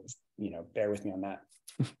 so, you know, bear with me on that.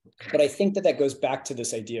 But I think that goes back to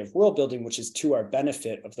this idea of world building, which is to our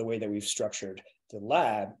benefit of the way that we've structured the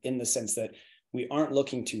lab, in the sense that we aren't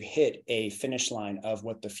looking to hit a finish line of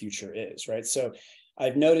what the future is, right? So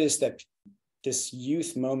I've noticed that this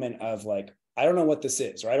youth moment of like, I don't know what this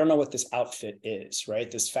is, or I don't know what this outfit is, right?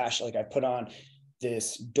 This fashion, like I put on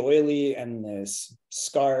this doily and this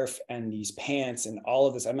scarf and these pants and all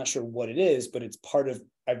of this. I'm not sure what it is, but it's part of,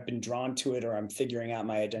 I've been drawn to it, or I'm figuring out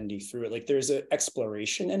my identity through it. Like there's an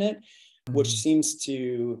exploration in it, which seems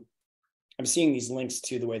to, I'm seeing these links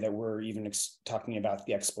to the way that we're even talking about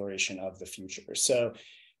the exploration of the future. So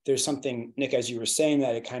there's something, Nick, as you were saying,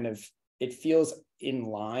 that it feels in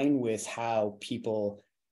line with how people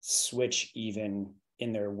switch even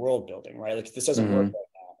in their world building, right? Like if this doesn't work right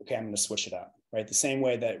now, okay, I'm going to switch it up, right? The same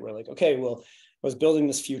way that we're like, okay, well, I was building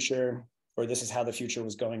this future, or this is how the future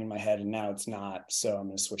was going in my head, and now it's not, so I'm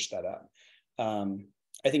going to switch that up.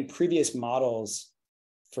 I think previous models,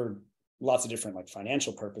 for lots of different like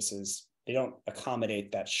financial purposes, they don't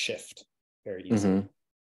accommodate that shift very easily.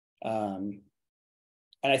 And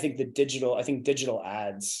I think the digital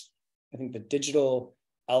ads, I think the digital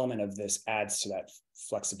element of this adds to that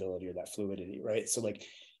flexibility or that fluidity, right? So like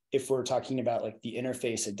if we're talking about like the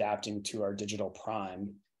interface adapting to our digital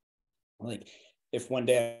prime, like if one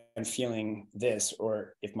day I'm feeling this,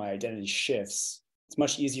 or if my identity shifts, it's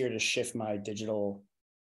much easier to shift my digital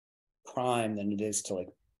prime than it is to like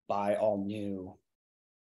buy all new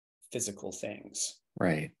physical things.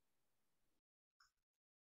 Right.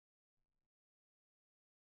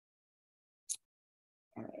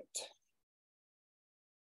 All right.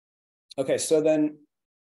 Okay, so then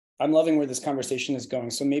I'm loving where this conversation is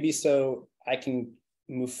going. So maybe so I can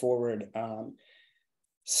move forward.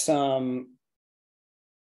 Some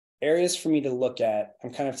areas for me to look at,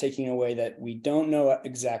 I'm kind of taking away that we don't know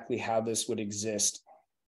exactly how this would exist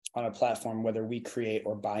on a platform, whether we create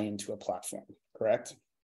or buy into a platform, correct?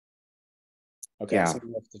 Okay, Yeah. so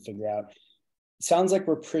we have to figure out. It sounds like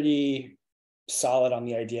we're pretty solid on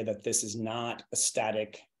the idea that this is not a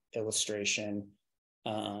static illustration,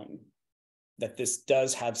 that this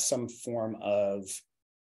does have some form of,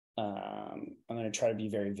 I'm going to try to be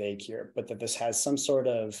very vague here, but that this has some sort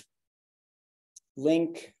of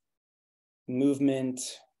link, movement,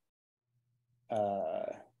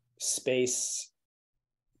 space.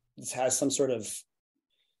 This has some sort of,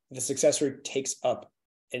 the successor takes up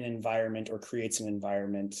an environment or creates an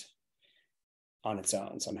environment on its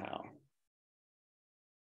own somehow.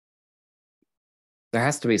 There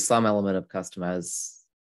has to be some element of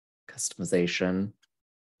customization,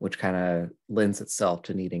 which kind of lends itself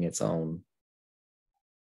to needing its own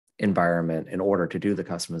environment in order to do the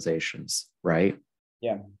customizations, right?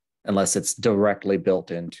 Yeah. Unless it's directly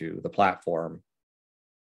built into the platform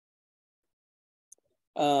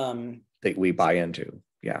that we buy into.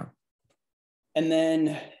 Yeah. And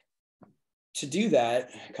then to do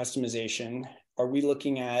that customization, are we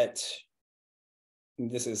looking at,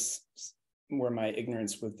 this is where my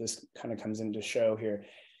ignorance with this kind of comes into show here.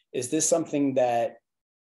 Is this something that,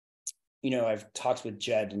 I've talked with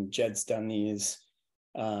Jed, and Jed's done these.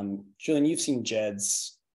 Julian, you've seen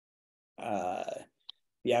Jed's, the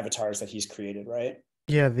avatars that he's created, right?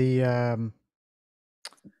 Yeah, the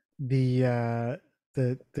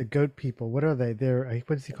goat people. What are they? They're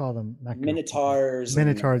what does he call them? Not Minotaurs.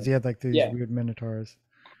 Minotaurs. He had like these yeah. weird minotaurs.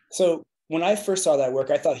 So when I first saw that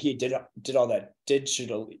work, I thought he did all that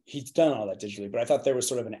digitally. He's done all that digitally, but I thought there was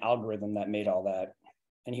sort of an algorithm that made all that.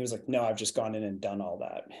 And he was like, no, I've just gone in and done all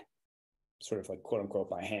that, sort of like quote unquote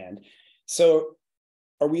by hand. So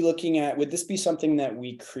are we looking at, would this be something that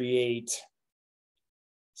we create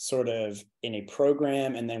sort of in a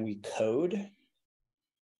program and then we code?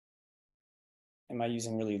 Am I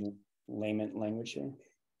using really layman language here?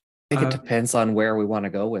 I think it depends on where we want to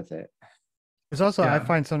go with it. There's also, I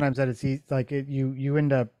find sometimes that it's like you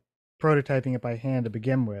end up prototyping it by hand to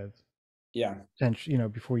begin with. Yeah. And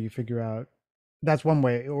before you figure out, that's one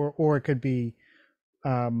way, or it could be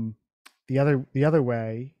the other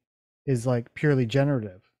way is like purely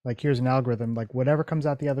generative. Like here's an algorithm, like whatever comes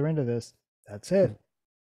out the other end of this, that's it.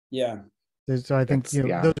 Yeah. So I think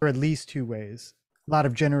those are at least two ways. A lot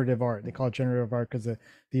of generative art. They call it generative art because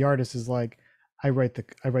the artist is like, I write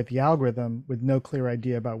the algorithm with no clear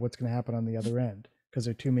idea about what's going to happen on the other end because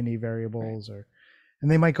there are too many variables, and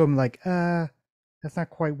they might go like, that's not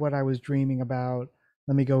quite what I was dreaming about.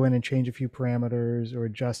 Let me go in and change a few parameters or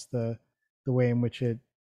adjust the way in which it,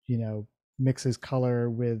 mixes color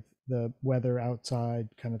with the weather outside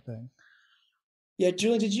kind of thing. Yeah,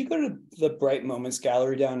 Julian, did you go to the Bright Moments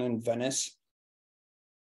Gallery down in Venice?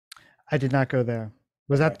 I did not go there.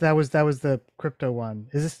 That was the crypto one?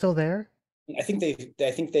 Is it still there? I think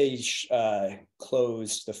they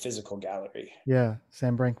closed the physical gallery. Yeah,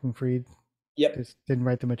 Sam Bankman-Fried. Yep. Just didn't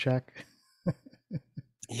write them a check.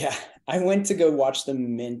 Yeah, I went to go watch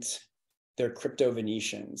them mint their crypto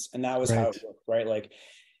Venetians, and that was how it looked, right? Like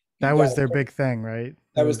that was their big thing, right?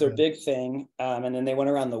 That was their big thing. And then they went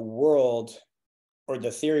around the world, or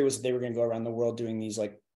the theory was they were going to go around the world doing these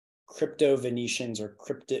like crypto Venetians or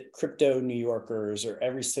crypto New Yorkers, or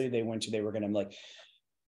every city they went to, they were going to like,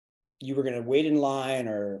 you were going to wait in line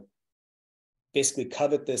or basically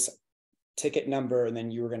covet this ticket number, and then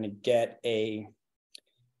you were going to get a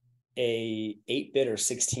 8-bit or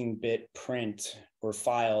 16-bit print or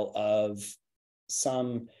file of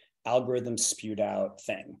some algorithm spewed out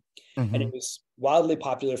thing. Mm-hmm. And it was wildly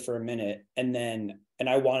popular for a minute, and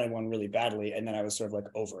I wanted one really badly, and then I was sort of like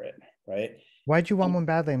over it, right? Why'd you want one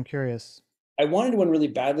badly? I'm curious. I wanted one really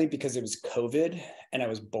badly because it was COVID and I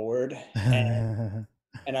was bored,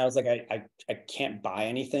 and I was like, I can't buy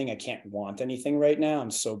anything. I can't want anything right now.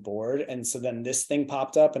 I'm so bored. And so then this thing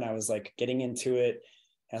popped up, and I was like getting into it,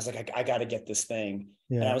 I was like, I got to get this thing.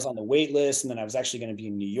 Yeah. And I was on the wait list. And then I was actually going to be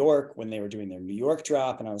in New York when they were doing their New York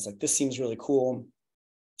drop. And I was like, this seems really cool.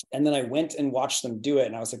 And then I went and watched them do it.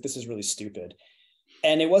 And I was like, this is really stupid.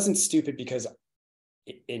 And it wasn't stupid because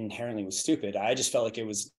it inherently was stupid. I just felt like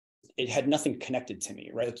it had nothing connected to me,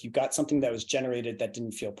 right? Like you got something that was generated that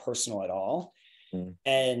didn't feel personal at all.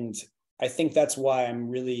 And I think that's why I'm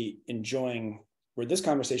really enjoying where this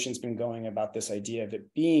conversation's been going about this idea of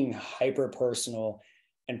it being hyper personal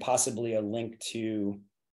and possibly a link to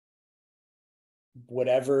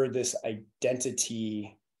whatever this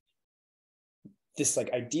identity, this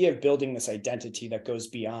like idea of building this identity that goes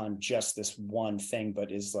beyond just this one thing,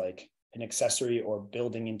 but is like an accessory or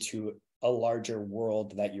building into a larger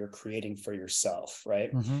world that you're creating for yourself,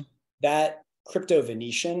 right? That crypto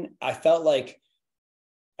Venetian, I felt like,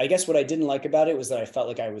 I guess what I didn't like about it was that I felt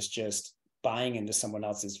like I was just buying into someone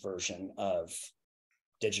else's version of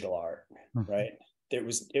digital art, right?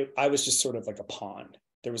 I was just sort of like a pawn.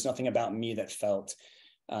 There was nothing about me that felt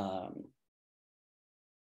I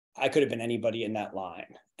could have been anybody in that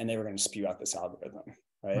line, and they were going to spew out this algorithm,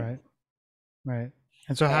 right? Right.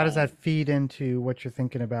 And so how does that feed into what you're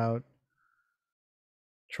thinking about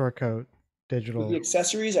Chore Coat digital? The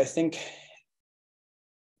accessories, I think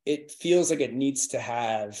it feels like it needs to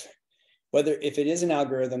have, whether if it is an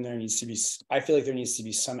algorithm, I feel like there needs to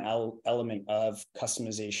be some element of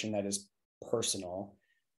customization that is personal,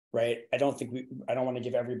 right? I don't want to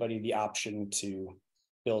give everybody the option to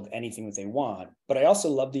build anything that they want, but I also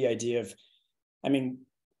love the idea of, I mean,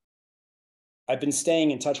 I've been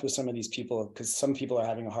staying in touch with some of these people because some people are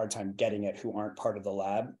having a hard time getting it who aren't part of the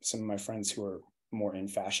lab. Some of my friends who are more in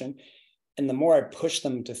fashion. And the more I push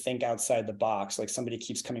them to think outside the box, like somebody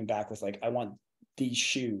keeps coming back with like, I want these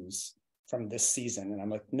shoes from this season. And I'm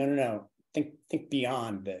like, no. Think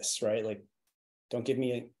beyond this, right? Like, don't give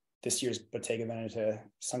me this year's Bottega Veneta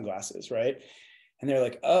sunglasses, right? And they're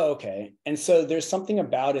like, oh, okay. And so there's something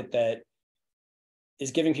about it that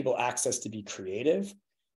is giving people access to be creative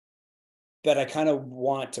that I kind of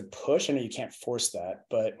want to push. I know you can't force that,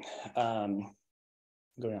 but I'm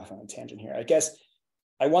going off on a tangent here. I guess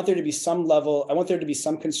I want there to be some level, I want there to be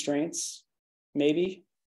some constraints, maybe,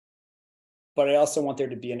 but I also want there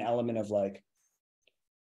to be an element of like,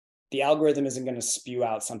 the algorithm isn't going to spew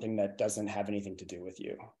out something that doesn't have anything to do with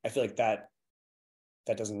you. I feel like that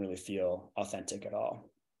doesn't really feel authentic at all.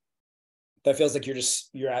 That feels like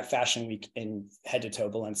you're at Fashion Week in head to toe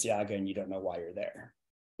Balenciaga and you don't know why you're there.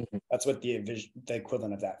 That's what the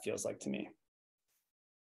equivalent of that feels like to me.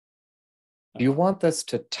 Do you want this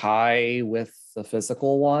to tie with the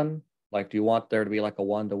physical one? Like, do you want there to be like a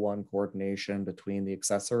one-to-one coordination between the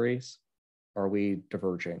accessories? Or are we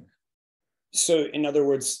diverging? So in other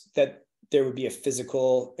words, that there would be a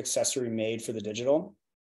physical accessory made for the digital?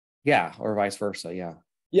 Yeah, or vice versa, yeah.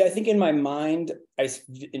 Yeah, I think in my mind, I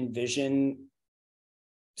envision,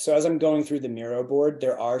 so as I'm going through the Miro board,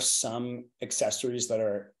 there are some accessories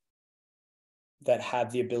that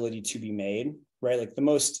have the ability to be made, right? Like the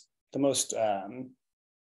most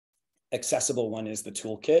accessible one is the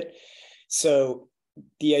toolkit. So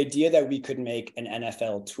the idea that we could make an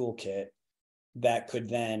NFL toolkit that could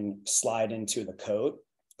then slide into the coat,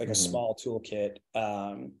 like a small toolkit,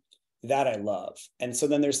 that I love. And so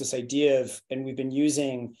then there's this idea of, and we've been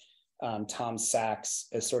using Tom Sachs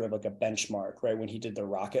as sort of like a benchmark, right? When he did the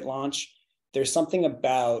rocket launch, there's something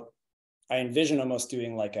about, I envision almost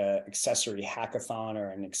doing like a accessory hackathon or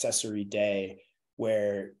an accessory day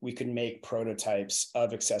where we could make prototypes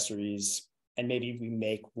of accessories and maybe we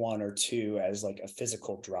make one or two as like a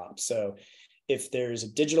physical drop. So if there's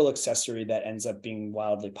a digital accessory that ends up being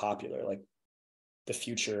wildly popular, like the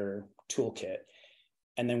future toolkit,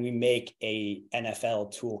 and then we make a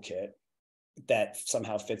NFL toolkit that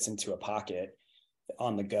somehow fits into a pocket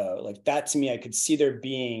on the go, like that to me, I could see there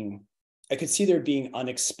being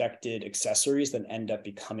unexpected accessories that end up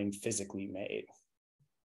becoming physically made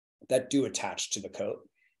that do attach to the coat.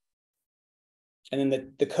 And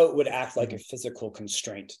then the coat would act like a physical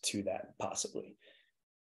constraint to that, possibly.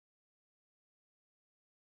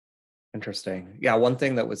 Interesting. Yeah, one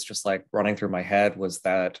thing that was just like running through my head was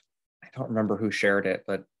that, I don't remember who shared it,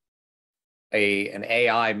 but an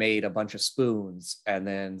AI made a bunch of spoons and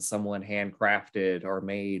then someone handcrafted or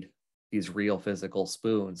made these real physical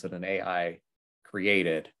spoons that an AI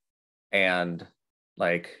created. And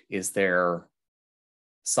like, is there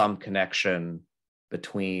some connection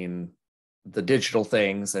between the digital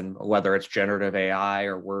things and whether it's generative AI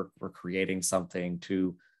or we're creating something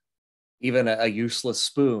to even a useless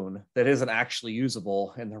spoon that isn't actually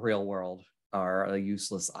usable in the real world, or a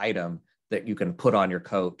useless item that you can put on your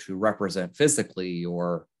coat to represent physically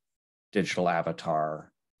your digital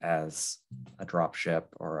avatar. as a drop ship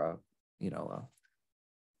or a, a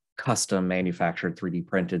custom manufactured 3D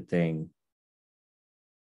printed thing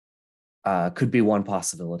could be one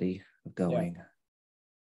possibility of going. Yeah.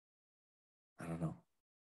 I don't know.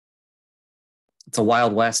 It's a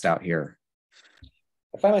wild west out here.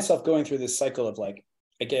 I find myself going through this cycle of like,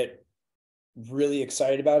 I get really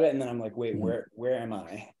excited about it, and then I'm like, wait, where am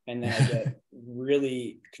I? And then I get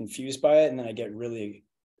really confused by it, and then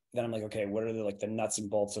I'm like, okay, what are the nuts and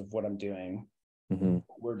bolts of what I'm doing, what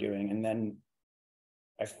we're doing? And then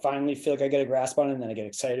I finally feel like I get a grasp on it, and then I get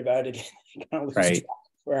excited about it again. I kind of lose track of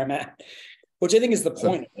where I'm at, which I think is the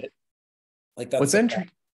point of it. Like, that's what's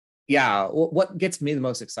interesting. Yeah, what gets me the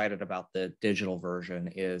most excited about the digital version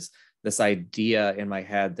is this idea in my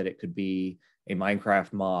head that it could be a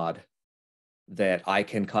Minecraft mod that I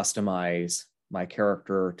can customize my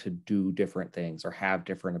character to do different things or have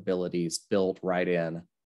different abilities built right in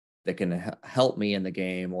that can help me in the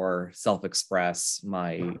game or self-express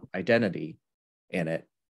my identity in it.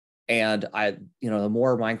 And the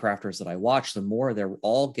more Minecrafters that I watch, the more they're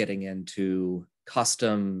all getting into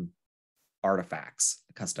custom artifacts,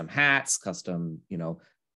 custom hats, custom,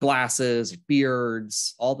 glasses,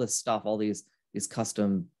 beards, all this stuff, all these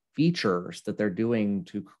custom features that they're doing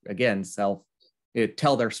to, again,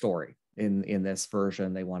 tell their story. In this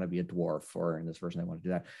version, they want to be a dwarf, or in this version, they want to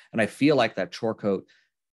do that. And I feel like that chore coat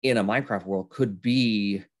in a Minecraft world could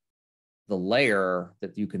be the layer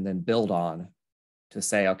that you can then build on to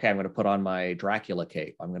say, okay, I'm going to put on my Dracula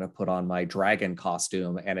cape. I'm going to put on my dragon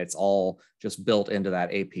costume, and it's all just built into that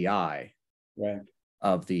API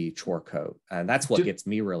of the chore coat. And that's what gets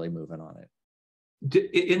me really moving on it.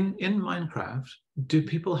 In Minecraft, do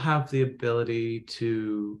people have the ability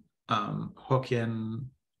to hook in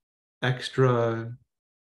extra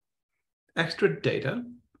data?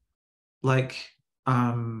 Like,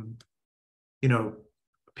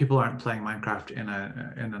 people aren't playing Minecraft in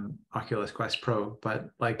an Oculus Quest Pro,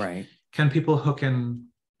 but can people hook in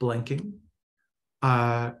blinking?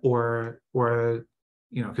 Or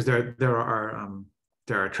because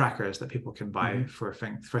there are trackers that people can buy for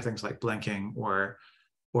things like blinking or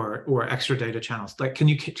extra data channels. Like, can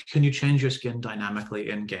you change your skin dynamically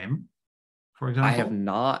in game, for example? I have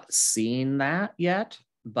not seen that yet,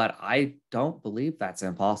 but I don't believe that's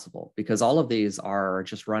impossible, because all of these are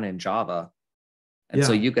just run in Java. And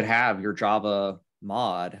so you could have your Java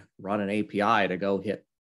mod run an API to go hit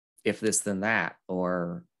if this then that,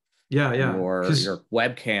 or your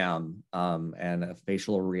webcam and a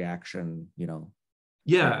facial reaction,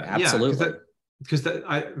 absolutely. Because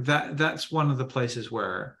that's one of the places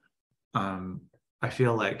where I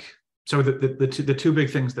feel like, so the two big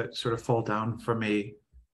things that sort of fall down for me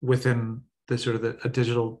within the sort of a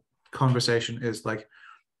digital conversation is like,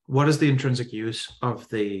 what is the intrinsic use of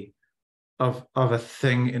a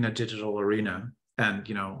thing in a digital arena? And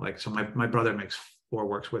so my brother makes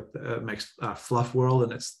Fluff World,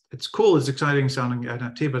 and it's cool, it's exciting sounding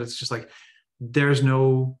NFT, but it's just like there's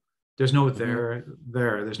no there's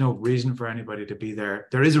no reason for anybody to be there.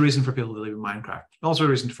 There is a reason for people to live in Minecraft, also a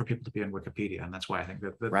reason for people to be in Wikipedia, and that's why I think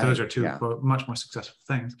that those are two much more successful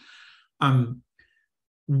things.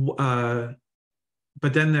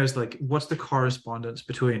 But then there's like, what's the correspondence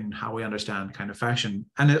between how we understand kind of fashion,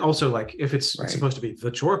 and it also, like, if it's supposed to be the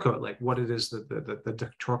chore coat, like what it is that the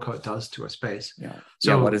chore coat does to a space.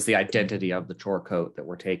 So what is the identity of the chore coat that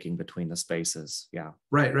we're taking between the spaces?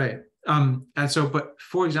 Right. And so, but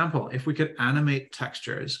for example, if we could animate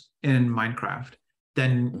textures in Minecraft,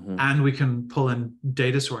 then and we can pull in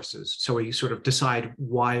data sources, so we sort of decide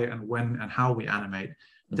why and when and how we animate,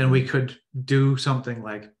 then we could do something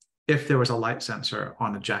like, if there was a light sensor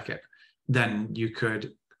on a jacket, then you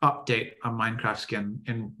could update a Minecraft skin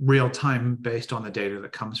in real time based on the data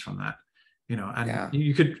that comes from that, and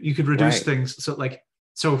you could reduce things.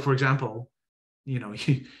 So for example,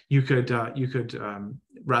 you could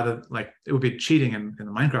rather, like, it would be cheating in the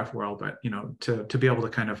Minecraft world, but to be able to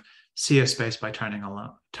kind of see a space by turning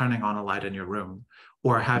on a light in your room,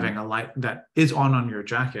 or having a light that is on your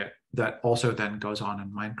jacket that also then goes on in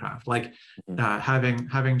Minecraft, like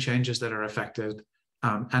having changes that are affected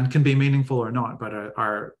and can be meaningful or not, but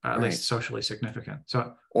are at least socially significant.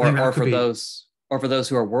 So or for those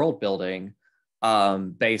who are world building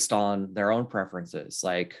based on their own preferences.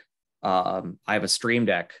 Like I have a Stream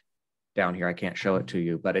Deck down here. I can't show it to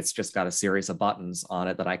you, but it's just got a series of buttons on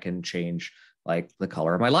it that I can change, like the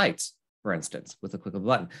color of my lights, for instance, with a click of a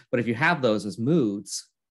button. But if you have those as moods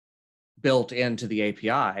built into the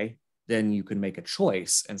API, then you can make a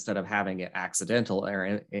choice instead of having it accidental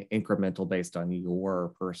or incremental based on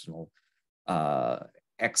your personal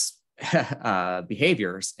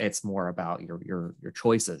behaviors. It's more about your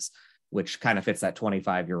choices, which kind of fits that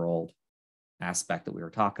 25-year-old aspect that we were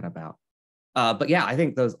talking about. But yeah, I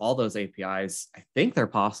think all those APIs, I think they're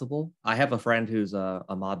possible. I have a friend who's a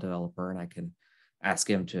mod developer, and I can ask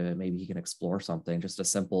him to, maybe he can explore something, just a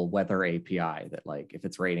simple weather API that, like, if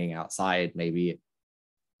it's raining outside, maybe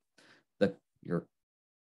your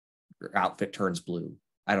outfit turns blue.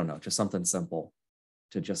 I don't know, just something simple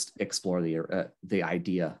to just explore the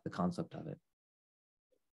idea, the concept of it.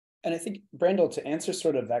 And I think, Brandel, to answer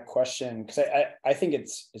sort of that question, because I think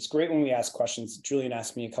it's great when we ask questions. Julian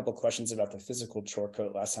asked me a couple of questions about the physical chore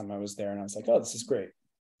code last time I was there, and I was like, oh, this is great.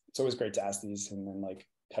 It's always great to ask these and then like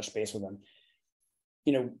touch base with them.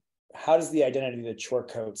 You know, how does the identity of the chore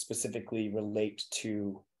code specifically relate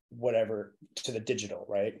to the digital,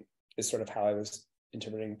 right? Is sort of how I was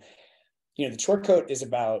interpreting. You know, the chore code is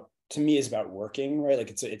about working, right? Like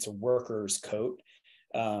it's a worker's coat.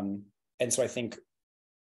 And so I think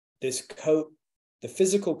this coat, the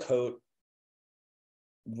physical coat,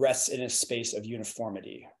 rests in a space of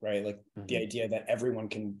uniformity, right? Like the idea that everyone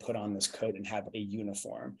can put on this coat and have a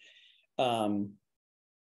uniform.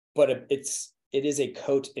 But it is a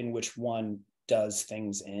coat in which one does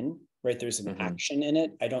things in, right? There's an action in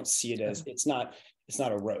it. I don't see it as, it's not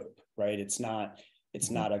a robe, right? It's not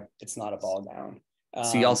a ball gown.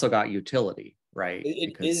 So you also got utility, right?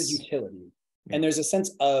 It is utility. Yeah. And there's a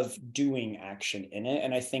sense of doing action in it.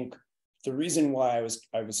 And I think the reason why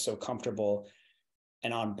I was so comfortable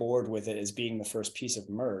and on board with it as being the first piece of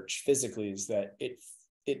merch physically is that it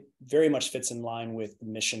very much fits in line with the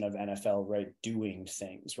mission of NFL, right? Doing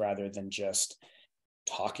things rather than just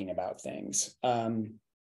talking about things. And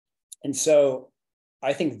so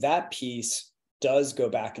I think that piece does go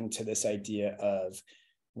back into this idea of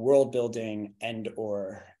world building and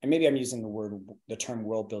maybe I'm using the term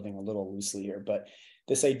world building a little loosely here, but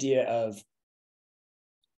this idea of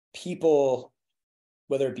people,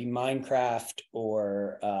 whether it be Minecraft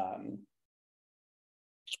or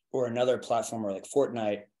another platform or like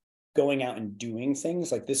Fortnite, going out and doing things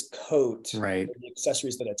like this coat, right? The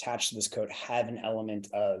accessories that attach to this coat have an element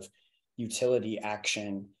of utility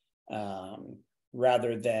action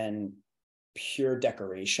rather than pure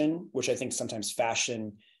decoration, which I think sometimes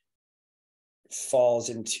fashion falls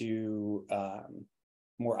into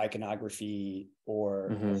more iconography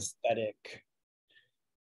or aesthetic.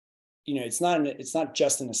 You know, it's not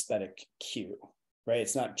just an aesthetic cue, right?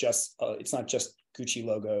 It's not just Gucci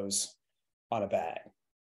logos on a bag,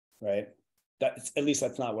 right? At least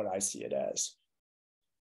that's not what I see it as.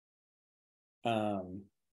 Now,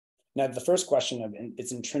 the first question of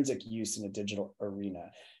its intrinsic use in a digital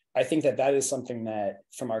arena, I think that is something that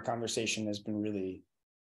from our conversation has been really,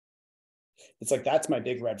 it's like, that's my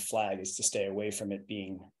big red flag, is to stay away from it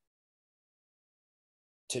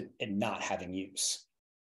and not having use,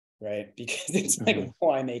 right? Because it's like,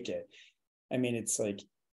 why make it? I mean, it's like,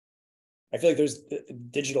 I feel like there's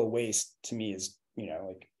digital waste to me is, you know,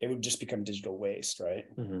 like it would just become digital waste, right?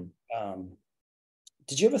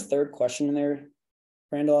 Did you have a third question in there,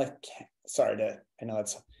 Randall? I know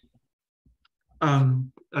that's.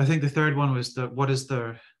 I think the third one was what is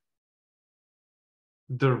the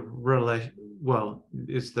relation? Well,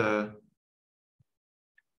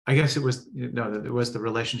 I guess it was the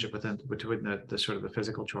relationship between the sort of the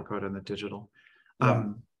physical chore code and the digital.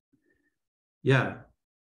 No,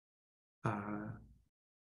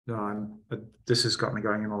 this has got me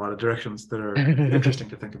going in a lot of directions that are interesting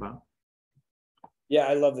to think about. Yeah,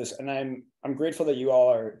 I love this, and I'm grateful that you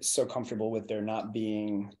all are so comfortable with there not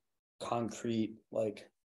being concrete, like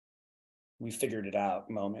we figured it out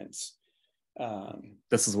moments.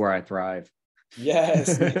 This is where I thrive.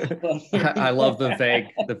 Yes. I love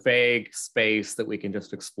the vague space that we can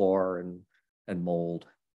just explore and mold.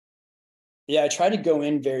 Yeah, I try to go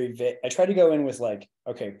in very vague. I try to go in with like,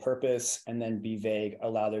 okay, purpose, and then be vague,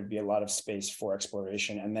 allow there to be a lot of space for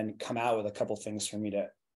exploration, and then come out with a couple things for me to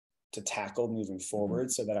tackle moving forward,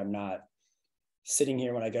 so that I'm not sitting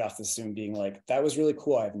here when I get off the Zoom being like, that was really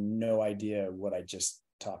cool, I have no idea what I just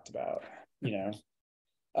talked about, you know?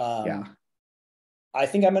 Yeah. I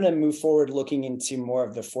think I'm going to move forward looking into more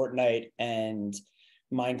of the Fortnite and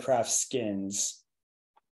Minecraft skins.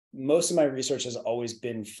 Most of my research has always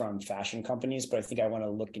been from fashion companies, but I think I want to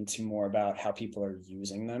look into more about how people are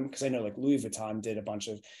using them. Because I know like Louis Vuitton did a bunch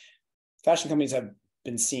of fashion companies have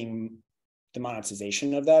been seeing the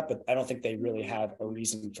monetization of that, but I don't think they really have a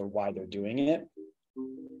reason for why they're doing it.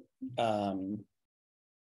 And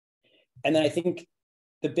then I think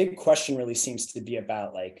the big question really seems to be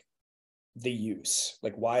about like the use,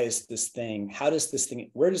 like why is this thing,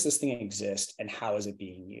 where does this thing exist, and how is it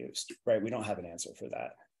being used, right? We don't have an answer for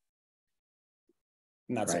that.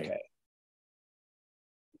 and that's Right. okay.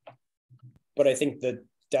 But I think the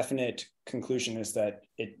definite conclusion is that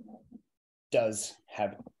it does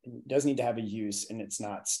need to have a use, and it's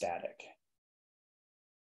not static.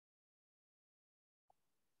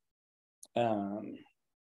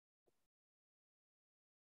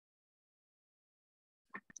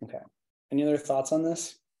 Okay. Any other thoughts on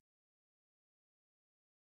this?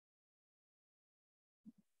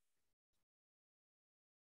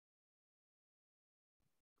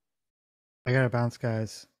 I gotta bounce,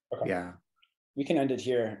 guys. Okay. Yeah. We can end it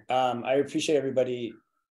here. I appreciate everybody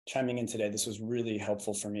chiming in today. This was really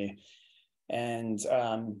helpful for me. And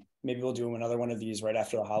maybe we'll do another one of these right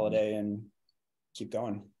after the holiday and keep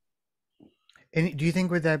going. And do you think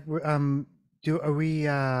with that, what am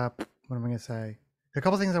I gonna say? There are a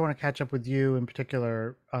couple things I want to catch up with you in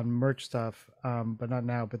particular on merch stuff, but not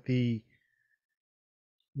now. But you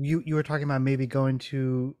were talking about maybe going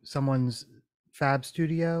to someone's fab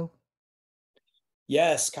studio.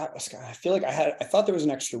 Yes, Scott, I feel like I thought there was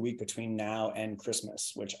an extra week between now and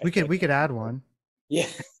Christmas, which We could add one. Yeah.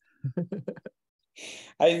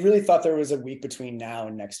 I really thought there was a week between now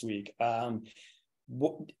and next week.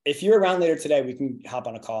 If you're around later today, we can hop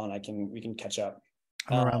on a call and we can catch up.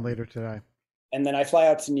 I'm around later today. And then I fly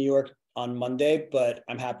out to New York on Monday, but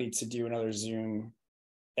I'm happy to do another Zoom.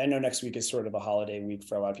 I know next week is sort of a holiday week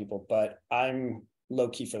for a lot of people, but I'm low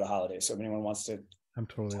key for the holidays. So if anyone wants to I'm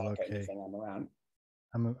totally low key. anything, I'm around.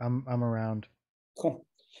 I'm around. Cool.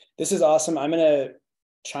 This is awesome. I'm gonna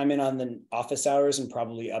chime in on the office hours and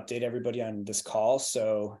probably update everybody on this call.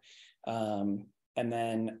 So and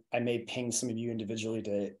then I may ping some of you individually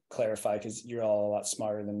to clarify, because you're all a lot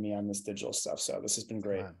smarter than me on this digital stuff. So this has been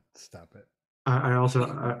great. Stop it. I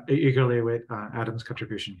also eagerly await Adam's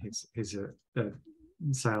contribution. He's a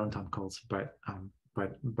silent on calls, but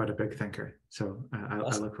a big thinker. So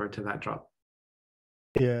Awesome. I look forward to that drop.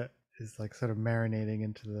 Yeah, is like sort of marinating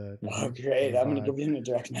into the. Oh, great! I'm gonna give him a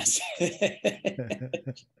direct message.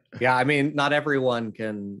 Yeah, I mean, not everyone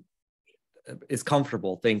is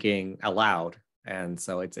comfortable thinking aloud, and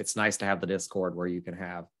so it's nice to have the Discord where you can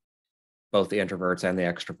have both the introverts and the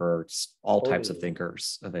extroverts, all types of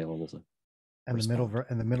thinkers available to. And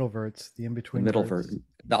the middleverts, the in between. The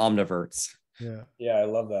the omniverts. Yeah. Yeah, I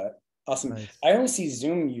love that. Awesome. Nice. I only see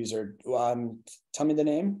Zoom user. Tell me the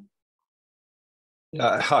name.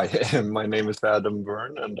 Hi, my name is Adam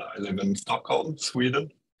Byrne, and I live in Stockholm,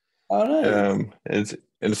 Sweden. Oh, nice.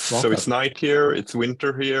 So it's night here, it's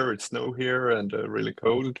winter here, it's snow here, and really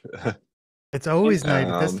cold. It's always night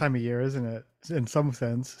at this time of year, isn't it? In some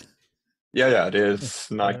sense. Yeah, it is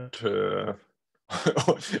night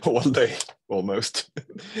all day almost.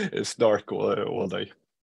 It's dark all day.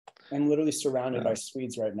 I'm literally surrounded by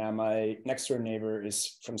Swedes right now. My next door neighbor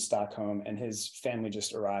is from Stockholm, and his family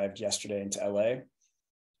just arrived yesterday into LA,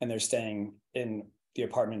 and they're staying in the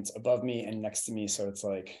apartments above me and next to me. So it's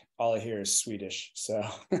like all I hear is Swedish. So,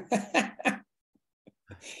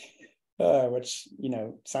 which,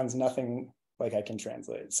 sounds nothing like I can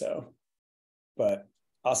translate. So, but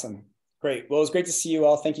awesome. Great. Well, it was great to see you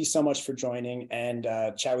all. Thank you so much for joining, and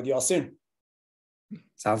chat with you all soon.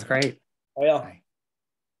 Sounds great. Bye, y'all. Bye.